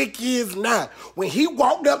John Wick is now. When he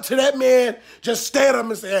walked up to that man, just stared at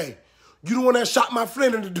him and said, hey, you the one that shot my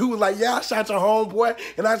friend? And the dude was like, yeah, I shot your homeboy,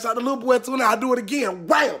 and I shot the little boy too, and I'll do it again.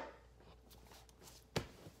 Wham!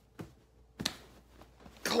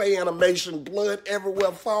 Clay animation, blood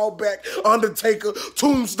everywhere, fall back, Undertaker,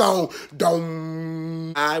 Tombstone,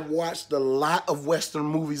 dome. I've watched a lot of Western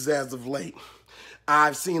movies as of late.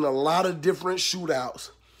 I've seen a lot of different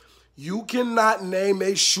shootouts. You cannot name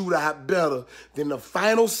a shootout better than the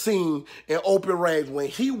final scene in Open Range when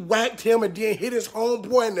he whacked him and then hit his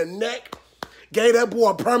homeboy in the neck. Gave that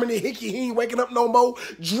boy a permanent hickey. He ain't waking up no more.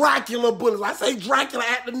 Dracula bullets. I say Dracula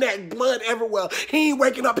at the neck. Blood everywhere. He ain't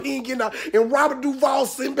waking up. He ain't getting up. And Robert Duvall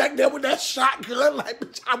sitting back there with that shotgun like,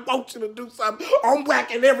 bitch, I want you to do something. I'm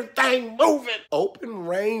whacking everything moving. Open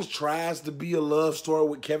Range tries to be a love story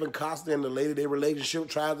with Kevin Costner and the lady. Their relationship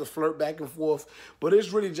tries to flirt back and forth. But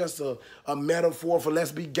it's really just a metaphor for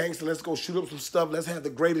let's be gangster. Let's go shoot up some stuff. Let's have the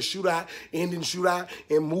greatest shootout, ending shootout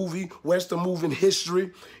in Western movie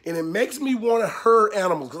history. And it makes me want to herd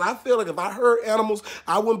animals, because I feel like if I herd animals,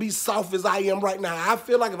 I wouldn't be soft as I am right now. I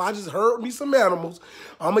feel like if I just herd me some animals,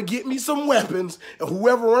 I'm going to get me some weapons, and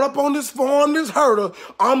whoever run up on this farm, this herder,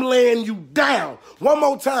 I'm laying you down. One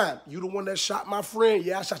more time. You the one that shot my friend?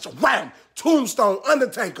 Yeah, I shot you. Wham! Tombstone,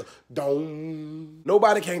 Undertaker. Dome.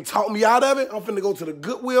 Nobody can talk me out of it. I'm finna go to the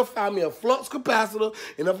Goodwill, find me a flux capacitor,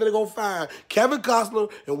 and I'm finna go find Kevin Costner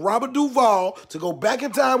and Robert Duvall to go back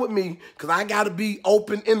in time with me, because I gotta be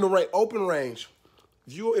open in the Open Range.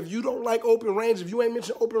 If you don't like Open Range, if you ain't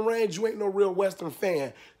mentioned Open Range, you ain't no real Western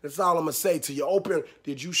fan. That's all I'm gonna say to you.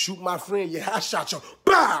 Did you shoot my friend? Yeah, I shot you.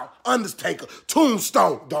 Bow! Undertaker.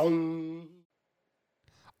 Tombstone. Dome.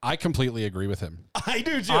 I completely agree with him. I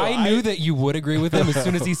do too. I knew that you would agree with him as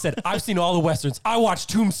soon as he said, I've seen all the Westerns. I watched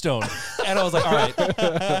Tombstone. And I was like, all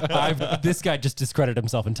right, this guy just discredited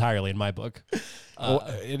himself entirely in my book.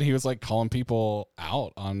 And he was like calling people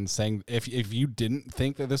out on saying, if you didn't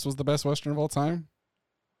think that this was the best Western of all time.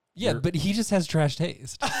 Yeah, but he just has trash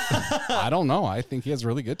taste. I don't know. I think he has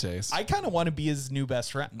really good taste. I kind of want to be his new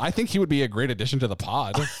best friend. I think he would be a great addition to the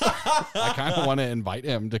pod. I kind of want to invite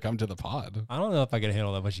him to come to the pod. I don't know if I can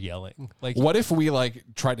handle that much yelling. Like, what if we like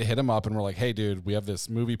tried to hit him up and we're like, hey, dude, we have this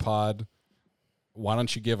movie pod. Why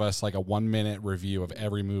don't you give us like a 1 minute review of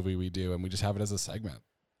every movie we do, and we just have it as a segment?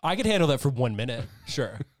 I could handle that for 1 minute,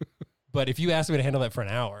 sure. But if you ask me to handle that for an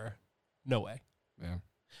hour, no way. Yeah.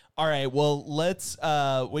 All right, well, let's,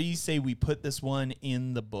 what do you say we put this one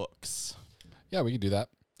in the books? Yeah, we could do that.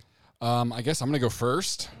 I guess I'm going to go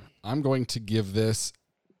first. I'm going to give this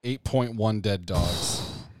 8.1 dead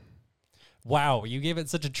dogs. Wow, you gave it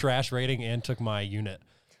such a trash rating and took my unit.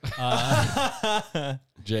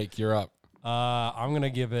 Jake, you're up. I'm going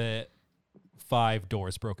to give it 5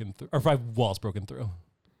 doors broken through, or 5 walls broken through.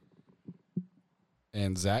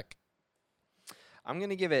 And Zach? I'm going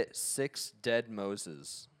to give it 6 dead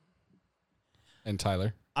Moses. And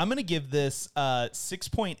Tyler? I'm going to give this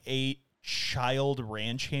 6.8 child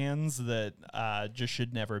ranch hands that just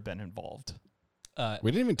should never have been involved. We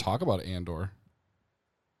didn't even talk about Andor.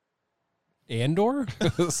 Andor?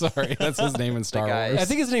 Sorry, that's his name in Star guy- Wars. I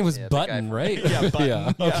think his name was Button, right? Yeah,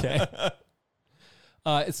 Button. Yeah.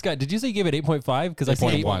 Okay. Scott, did you say you gave it 8.5? Because I said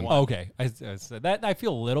 8.1. Oh, okay. I said that. I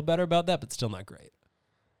feel a little better about that, but still not great.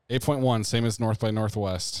 8.1, same as North by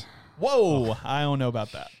Northwest. Whoa, I don't know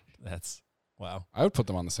about that. That's wow. I would put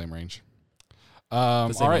them on the same range.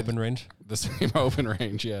 The same all right. open range. The same open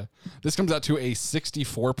range, yeah. This comes out to a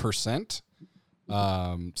 64%.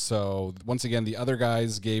 So once again, the other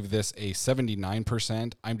guys gave this a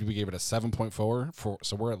 79%. IMDb gave it a 7.4.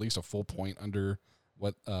 So we're at least a full point under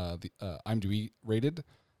what the IMDb rated.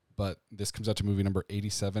 But this comes out to movie number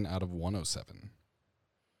 87 out of 107.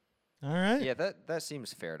 All right. Yeah, that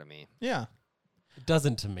seems fair to me. Yeah. It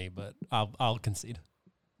doesn't to me, but I'll concede.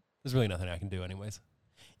 There's really nothing I can do anyways.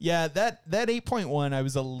 Yeah, that 8.1 I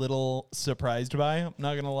was a little surprised by. I'm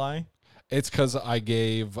not going to lie. It's because I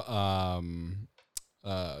gave Tombstone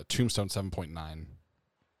 7.9.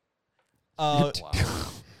 Wow.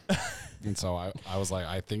 And so I was like,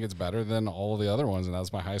 I think it's better than all of the other ones, and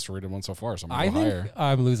that's my highest rated one so far. So I'm I going to go think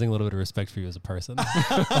higher. I'm losing a little bit of respect for you as a person.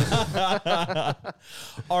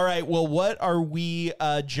 All right. Well, what are we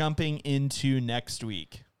jumping into next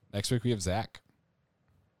week? Next week we have Zach.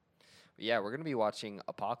 Yeah, we're gonna be watching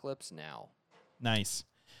Apocalypse Now. Nice.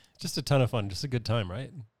 Just a ton of fun. Just a good time,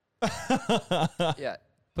 right? Yeah,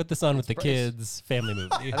 Put this on with the Bryce. kids, family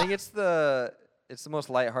movie. I think it's the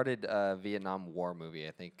most lighthearted Vietnam War movie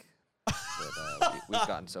I think that we've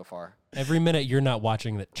gotten so far. Every minute you're not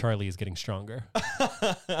watching that Charlie is getting stronger.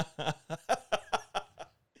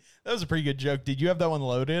 That was a pretty good joke. Did you have that one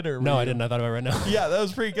loaded or? No, were I you- didn't. I thought about it right now. Yeah, that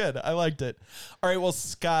was pretty good. I liked it. All right. Well,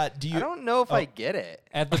 Scott, do you? I don't know if I get it.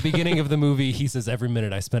 At the beginning of the movie, he says, every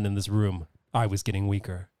minute I spent in this room, I was getting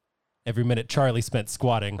weaker. Every minute Charlie spent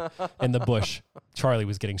squatting in the bush, Charlie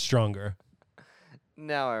was getting stronger.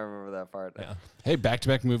 Now I remember that part. Yeah. Hey,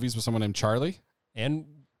 back-to-back movies with someone named Charlie. And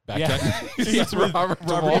Back-to-back. Yes, with Robert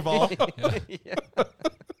Duvall. Yeah.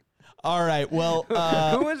 All right. Well,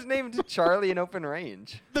 Who was named Charlie in Open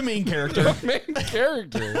Range? the main character. Main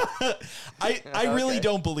character. I really Okay.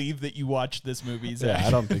 don't believe that you watched this movie, Zach. Yeah, I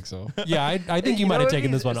don't think so. yeah, I think you might know have what'd taken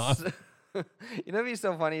be this one off. You know what'd be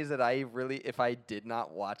so funny is that if I did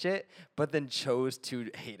not watch it, but then chose to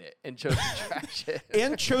hate it and chose to trash it.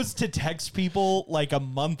 And chose to text people like a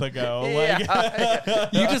month ago. Yeah.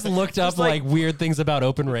 You just looked up like- like weird things about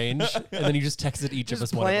open range, and then you just texted each of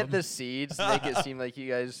us Just one of plant them. the seeds, make it seem like you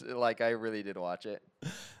guys I really did watch it.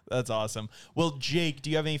 That's awesome. Well, Jake, do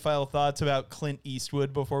you have any final thoughts about Clint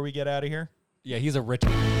Eastwood before we get out of here? Yeah, he's a rich.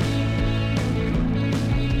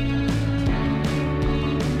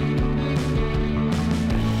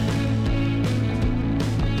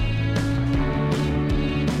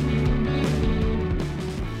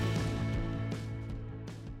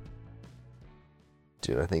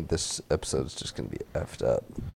 Dude, I think this episode's just gonna be effed up.